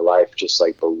much of my life just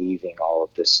like believing all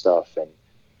of this stuff and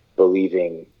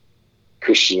believing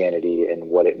Christianity and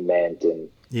what it meant and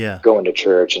going to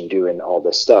church and doing all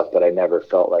this stuff, but I never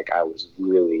felt like I was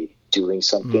really doing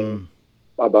something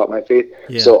about my faith.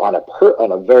 So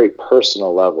on a very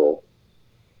personal level,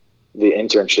 the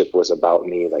internship was about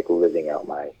me like living out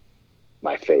my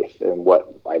faith and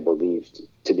what I believed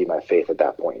to be my faith at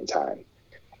that point in time.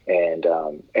 And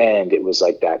it was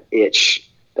like that itch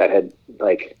that had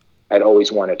like, I'd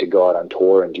always wanted to go out on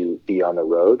tour and be on the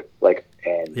road. Like,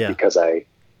 because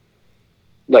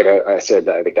like I said,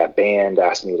 I think that band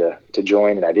asked me to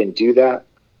join, and I didn't do that.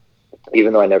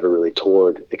 Even though I never really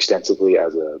toured extensively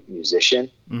as a musician,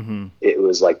 it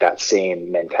was like that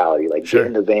same mentality, like get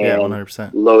in the van,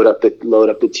 100%. load up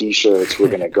the t-shirts. We're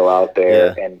going to go out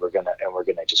there and we're going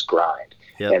to just grind.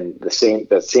 Yep. And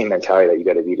that same mentality that you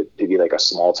got to be to be like a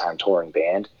small time touring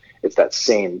band. It's that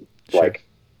same, like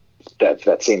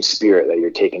that same spirit that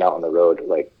you're taking out on the road,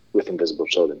 like with Invisible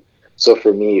Children. So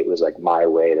for me, it was like my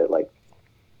way to like,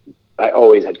 I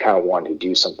always had kind of wanted to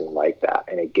do something like that.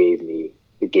 And it gave me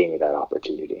that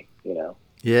opportunity, you know?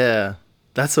 Yeah.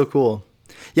 That's so cool.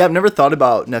 Yeah. I've never thought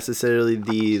about necessarily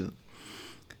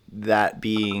that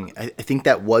being, I think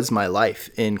that was my life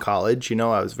in college. You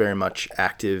know, I was very much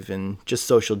active in just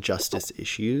social justice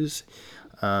issues,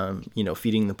 you know,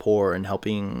 feeding the poor and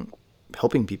helping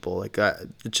people. Like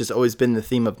it's just always been the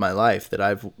theme of my life that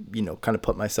I've, you know, kind of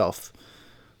put myself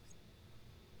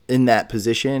in that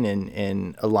position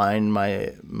and align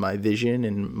my vision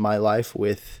and my life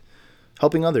with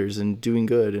helping others and doing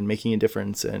good and making a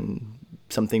difference and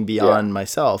something beyond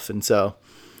myself. And so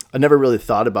I never really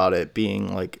thought about it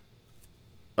being like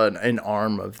an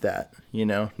arm of that, you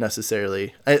know,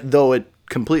 necessarily, though it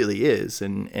completely is.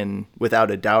 And without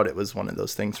a doubt, it was one of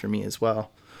those things for me as well.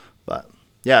 But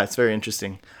yeah, it's very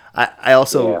interesting. I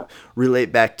also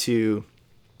relate back to,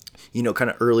 you know, kind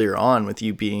of earlier on with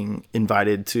you being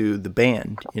invited to the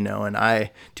band, you know, and do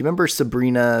you remember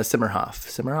Sabrina Simmerhoff?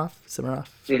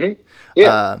 Mm-hmm.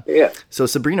 Yeah. So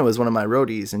Sabrina was one of my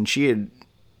roadies, and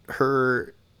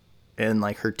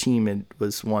her team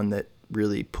was one that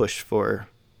really pushed for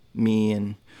me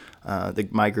and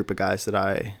my group of guys that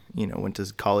I, you know, went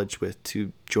to college with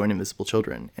to join Invisible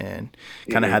Children, and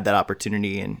kind of had that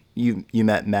opportunity. And you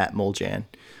met Matt Muljan,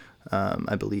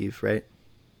 I believe, right?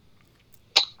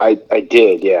 I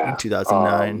did, yeah. In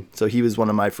 2009. So he was one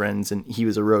of my friends, and he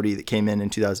was a roadie that came in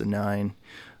 2009.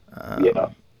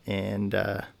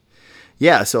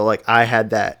 So like I had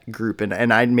that group,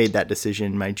 and I made that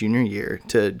decision my junior year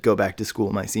to go back to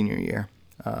school my senior year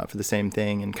for the same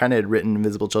thing, and kind of had written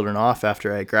Invisible Children off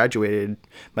after I graduated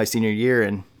my senior year,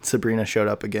 and Sabrina showed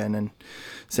up again and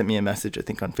sent me a message, I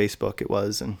think on Facebook it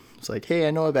was, and it's like, hey,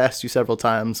 I know I've asked you several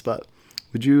times, but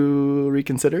would you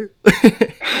reconsider?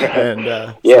 And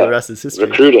so the rest is history.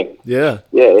 Recruiting. Yeah.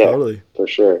 Totally. For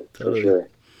sure.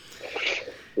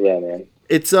 Yeah, man.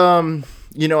 It's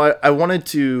you know, I wanted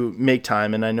to make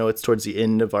time, and I know it's towards the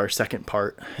end of our second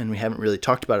part, and we haven't really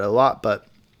talked about it a lot, but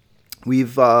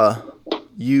we've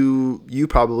you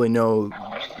probably know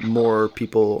more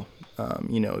people.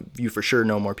 You know, you for sure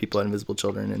know more people at Invisible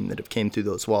Children and that have came through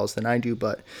those walls than I do,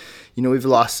 but you know, we've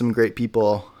lost some great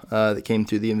people that came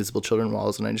through the Invisible Children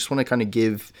walls, and I just want to kind of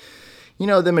give, you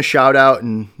know, them a shout out,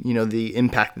 and you know, the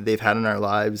impact that they've had in our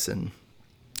lives. And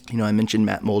you know, I mentioned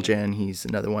Matt Muljan. He's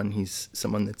another one. He's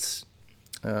someone that's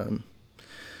no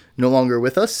longer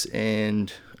with us,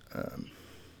 and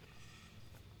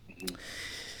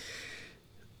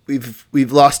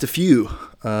we've lost a few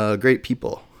great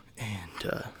people,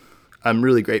 and I'm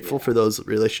really grateful for those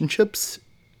relationships,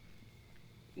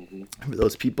 for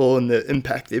those people and the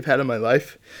impact they've had on my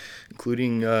life,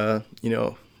 including you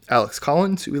know, Alex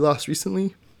Collins, who we lost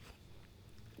recently.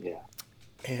 Yeah.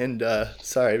 And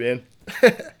sorry, man.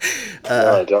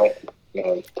 No,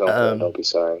 don't be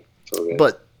sorry.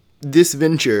 But this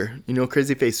venture, you know,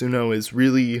 CrazyFaceUno, is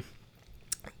really,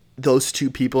 those two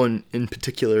people in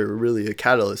particular are really a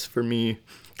catalyst for me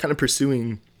kind of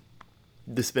pursuing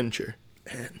this venture.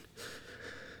 And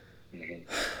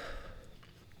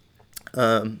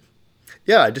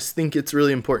yeah, I just think it's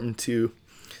really important to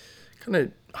kind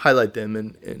of highlight them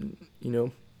and you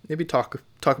know, maybe talk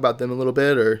about them a little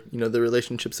bit, or you know, the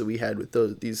relationships that we had with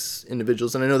these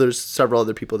individuals. And I know there's several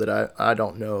other people that I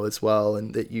don't know as well,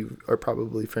 and that you are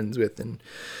probably friends with, and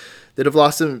that have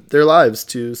lost their lives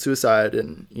to suicide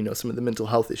and, you know, some of the mental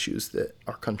health issues that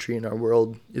our country and our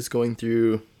world is going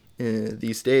through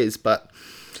these days. But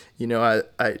you know,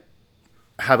 I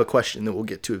have a question that we'll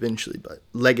get to eventually, but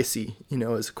legacy, you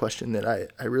know, is a question that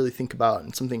I really think about,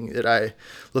 and something that I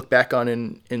look back on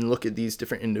and look at these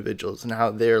different individuals and how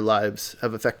their lives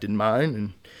have affected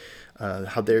mine, and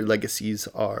how their legacies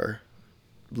are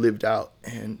lived out.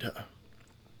 And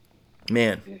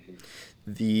man,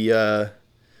 there's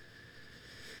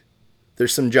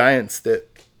some giants that,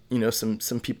 you know, some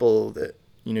people that,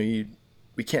 you know,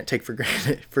 we can't take for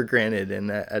granted,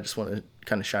 and I just want to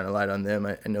kind of shine a light on them.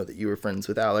 I know that you were friends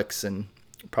with Alex, and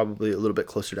probably a little bit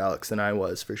closer to Alex than I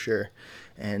was, for sure.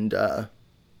 And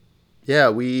yeah,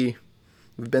 we've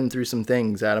been through some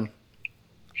things, Adam.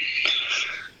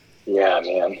 Yeah,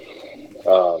 man.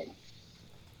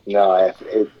 No, I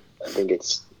think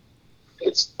it's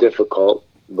it's difficult,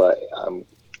 but I'm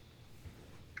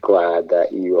glad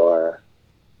that you are,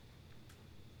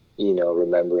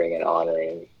 remembering and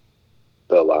honoring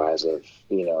the lives of,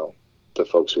 the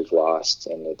folks we've lost.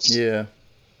 And you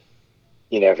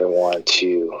never want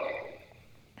to,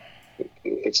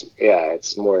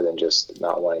 it's more than just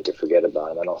not wanting to forget about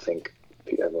them. I don't think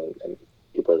people are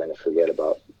going to forget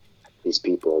about these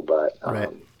people, but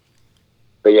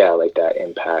yeah, like that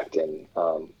impact, and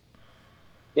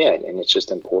and it's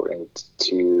just important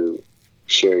to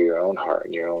share your own heart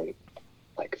and your own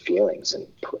like feelings and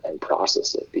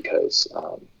process it, because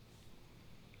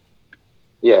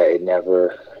it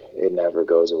never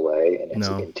goes away, and it's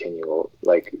a continual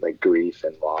like grief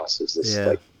and loss is this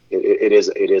like it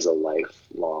is a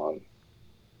lifelong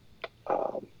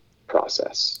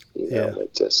process,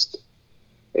 it just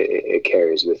it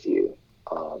carries with you.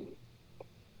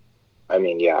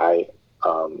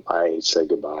 I said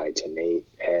goodbye to Nate,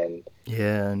 and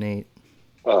Nate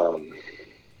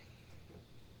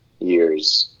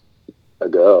years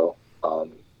ago.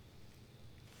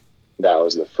 That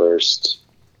was the first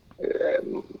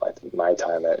my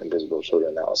time at Invisible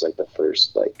Children. That was like the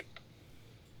first like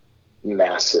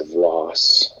massive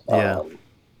loss of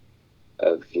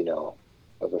a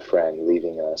friend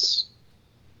leaving us,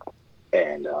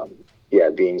 and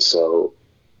being so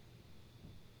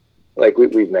like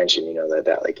we've mentioned,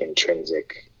 that like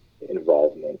intrinsic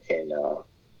involvement in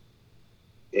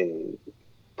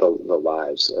the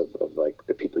lives of like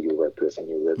the people you worked with and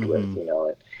you lived with,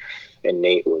 and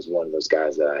Nate was one of those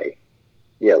guys that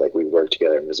we worked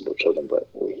together in Invisible Children, but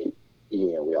we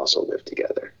also lived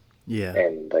together. Yeah.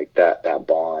 And like that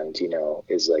bond,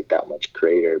 is like that much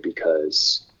greater,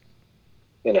 because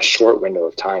in a short window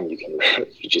of time,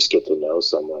 you just get to know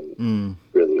someone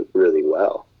really, really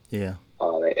well. Yeah.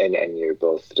 And you're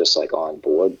both just like on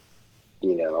board,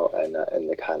 and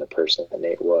the kind of person that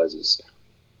Nate was is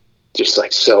just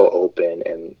like so open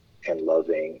and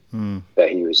loving,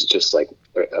 that he was just like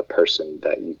a person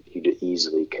that you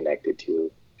easily connected to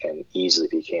and easily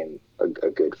became a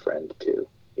good friend to,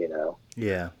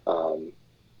 Yeah.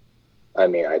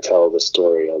 I tell the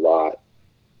story a lot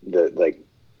that like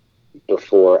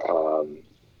before,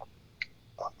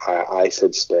 I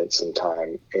had spent some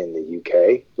time in the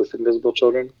UK with Invisible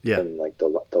Children in like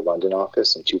the London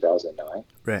office in 2009.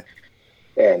 Right.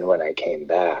 And when I came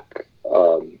back,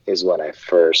 is when I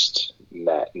first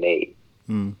met Nate.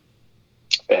 And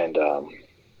I'm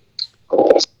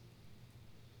just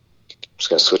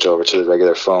going to switch over to the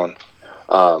regular phone.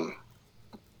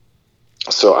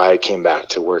 So I came back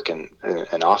to work in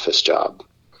an office job.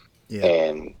 Yeah.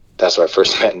 And that's where I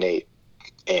first met Nate.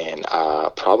 And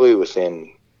probably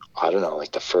within, I don't know,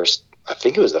 like I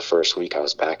think it was the first week I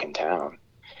was back in town,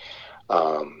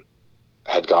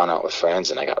 had gone out with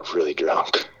friends and I got really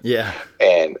drunk. Yeah.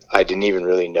 And I didn't even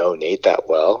really know Nate that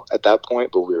well at that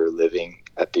point, but we were living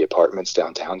at the apartments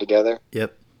downtown together.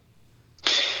 Yep.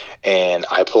 And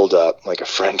I pulled up, like a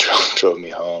friend drove me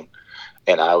home,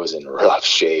 and I was in rough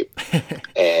shape.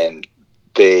 And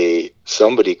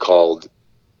somebody called.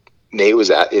 Nate was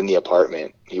in the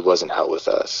apartment. He wasn't out with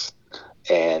us.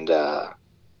 And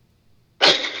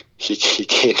he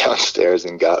came downstairs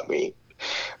and got me.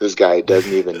 This guy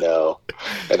doesn't even know.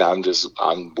 And I'm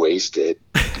wasted.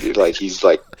 Like, he's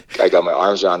like, I got my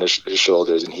arms around his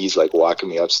shoulders, and he's like walking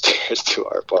me upstairs to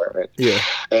our apartment. Yeah.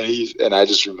 And I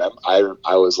just remember,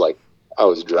 I was like, I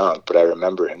was drunk, but I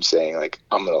remember him saying like,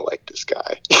 I'm going to like this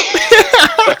guy.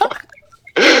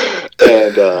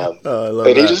 And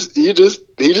he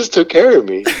just took care of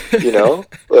me,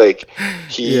 like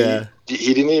he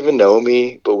didn't even know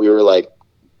me, but we were like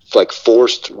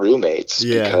forced roommates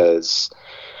because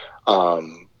of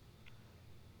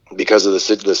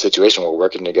the situation. We're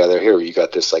working together here. You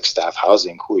got this like staff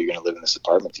housing. Cool. You're going to live in this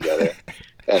apartment together.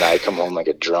 And I come home like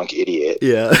a drunk idiot.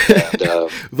 Yeah. And,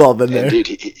 we've all been there. Dude,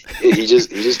 he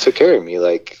just took care of me.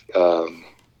 Like,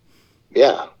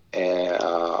 yeah. And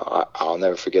I'll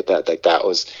never forget that. Like, that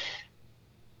was,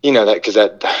 because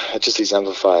that just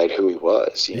exemplified who he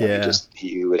was.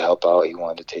 He would help out. He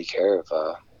wanted to take care of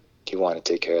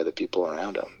the people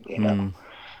around him. And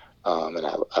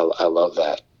I love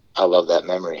that. I love that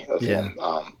memory of him.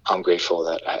 I'm grateful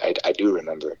that I do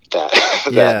remember that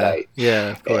that night. Yeah,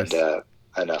 of course. And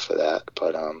enough of that.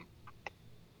 But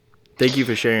thank you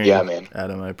for sharing. Yeah, man.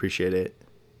 Adam, I appreciate it.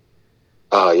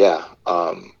 Oh yeah.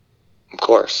 Of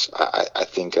course. I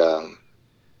think in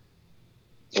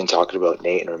talking about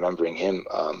Nate and remembering him,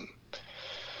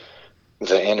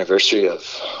 the anniversary of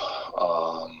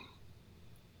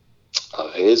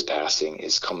his passing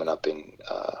is coming up in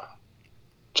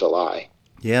July.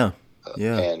 Yeah.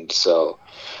 Yeah. And so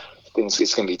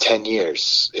it's going to be 10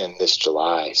 years in this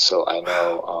July. So I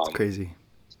know, it's crazy.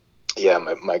 Yeah.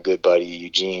 My good buddy,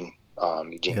 Eugene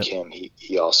Yep. Kim,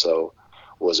 he also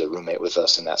was a roommate with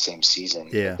us in that same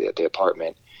season at the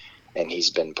apartment. And he's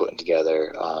been putting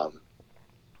together,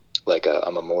 like a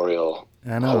memorial,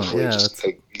 hopefully just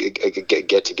a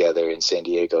get together in San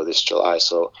Diego this July.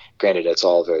 So granted, it's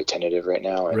all very tentative right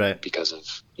now. And because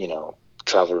of,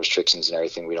 travel restrictions and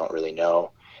everything, we don't really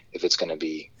know if it's going to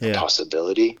be a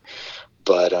possibility.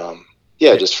 But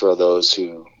just for those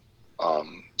who,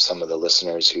 some of the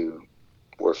listeners who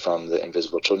were from the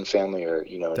Invisible Children family, or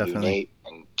knew Nate,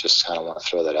 and just kind of want to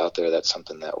throw that out there. That's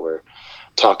something that we're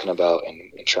talking about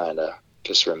and trying to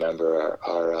just remember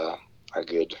our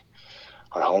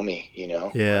homie,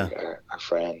 our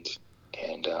friend.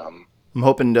 And I'm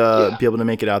hoping to be able to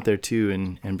make it out there too,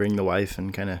 and bring the wife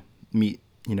and kind of meet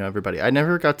everybody. I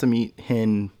never got to meet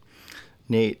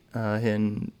Nate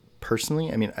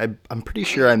personally. I mean, I'm pretty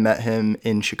sure I met him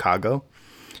in Chicago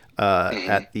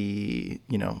at the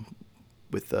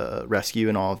with the rescue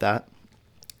and all of that.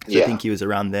 I think he was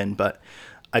around then, but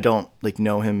I don't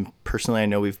know him personally. I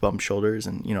know we've bumped shoulders,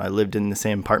 and I lived in the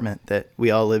same apartment that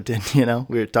we all lived in.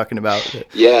 We were talking about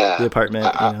the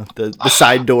apartment, the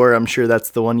side door. I'm sure that's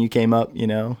the one you came up,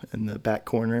 in the back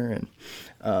corner, and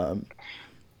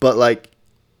but I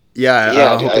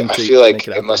feel like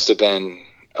it must have been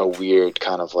a weird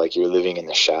kind of you're living in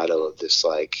the shadow of this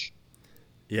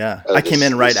I came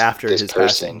in right after his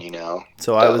person, passing.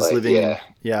 So I was living.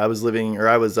 I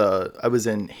was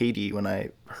in Haiti when I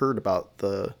heard about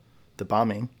the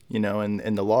bombing,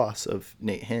 and the loss of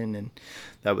Nate Hinn, and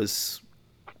that was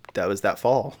that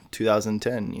fall,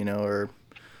 2010, or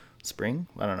spring.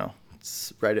 I don't know.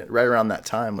 It's right around that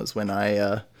time was when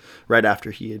I right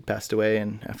after he had passed away,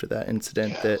 and after that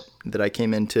incident that I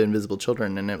came into Invisible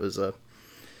Children, and it was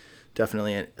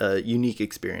definitely a unique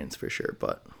experience for sure,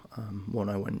 but one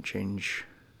I wouldn't change.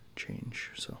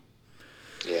 So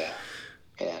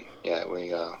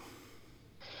we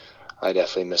I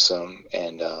definitely miss him,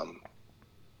 and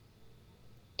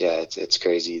it's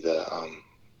crazy. I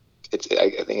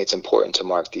think it's important to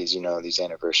mark these these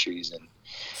anniversaries, and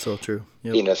so true.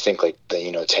 Yep. Think the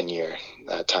 10-year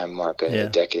time mark, a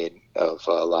decade of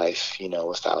life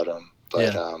without him,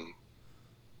 but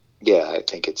I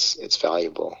think it's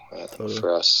valuable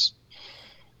for us.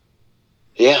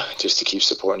 Just to keep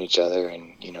supporting each other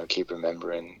and, keep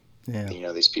remembering,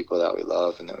 these people that we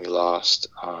love and that we lost.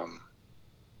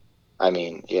 I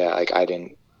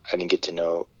didn't get to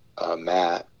know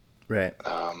Matt. Right.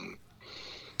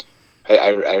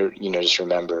 I just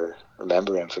remember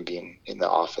him from being in the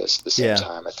office at the same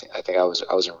time. I think I was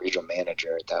a regional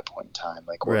manager at that point in time,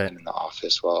 working in the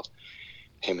office while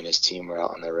him and his team were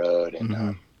out on the road.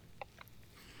 And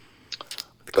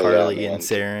Carly and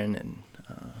Saren and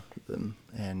them.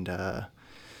 And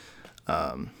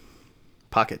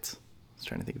Pockets. I was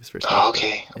trying to think of his first name. Oh,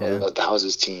 okay. That was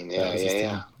his team.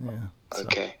 Yeah. So,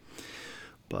 okay.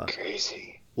 But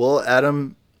crazy. Well,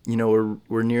 Adam,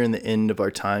 we're nearing the end of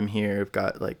our time here. I've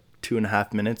got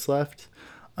 2.5 minutes left.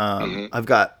 I've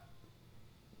got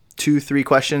 2-3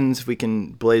 questions. If we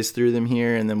can blaze through them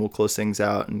here, and then we'll close things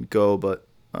out and go. But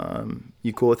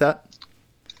you cool with that?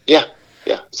 Yeah.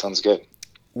 Sounds good.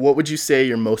 What would you say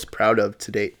you're most proud of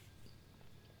to date?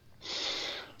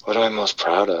 What am I most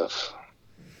proud of?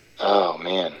 Oh,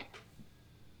 man.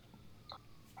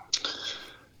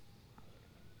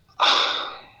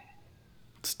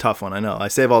 It's a tough one, I know. I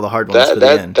save all the hard ones for the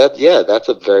end. That's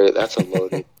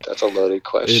a loaded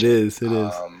question. It is.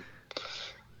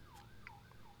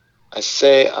 I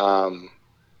say,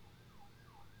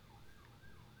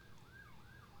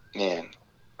 man,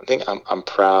 I think I'm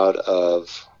proud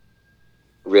of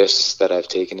risks that I've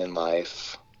taken in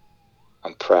life.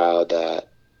 I'm proud that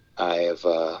I have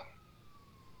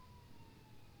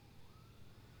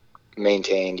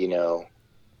maintained,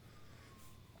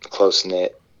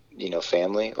 close-knit,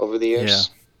 family over the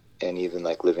years. And even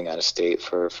living out of state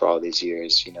for all these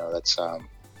years, that's a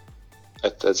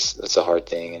hard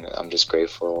thing. And I'm just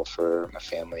grateful for my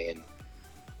family and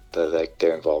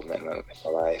their involvement in my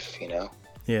life,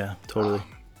 Yeah, totally.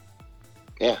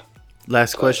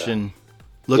 Last question.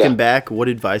 Looking back, what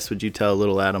advice would you tell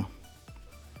little Adam?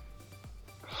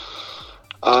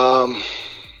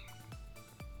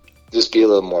 Just be a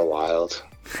little more wild.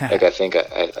 I think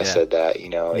I said that,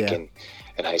 in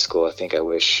high school. I think I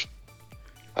wish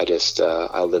I just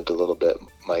I lived a little bit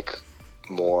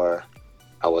more.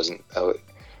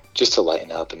 Just to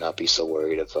lighten up and not be so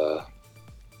worried of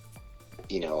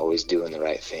always doing the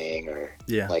right thing or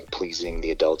pleasing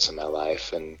the adults in my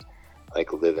life, and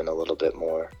living a little bit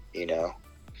more,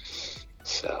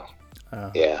 So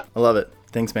Yeah. I love it.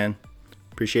 Thanks, man.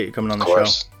 Appreciate you coming on the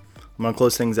show. I'm going to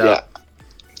close things out. Yeah.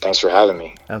 Thanks for having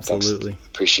me. Absolutely. Thanks.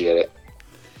 Appreciate it.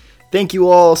 Thank you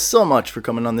all so much for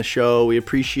coming on the show. We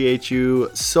appreciate you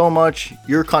so much.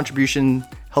 Your contribution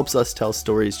helps us tell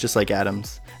stories just like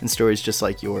Adam's and stories just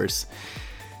like yours.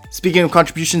 Speaking of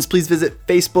contributions, please visit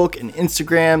Facebook and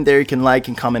Instagram. There you can like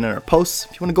and comment on our posts.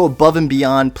 If you want to go above and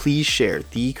beyond, please share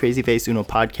the Crazy Face Uno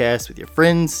podcast with your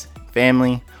friends,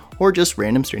 family, or just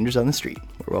random strangers on the street.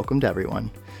 We're welcome to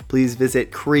everyone. Please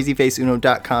visit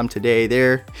crazyfaceuno.com today.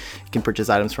 There you can purchase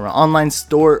items from our online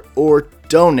store or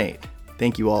donate.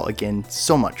 Thank you all again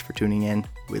so much for tuning in.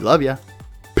 We love ya.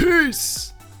 Peace.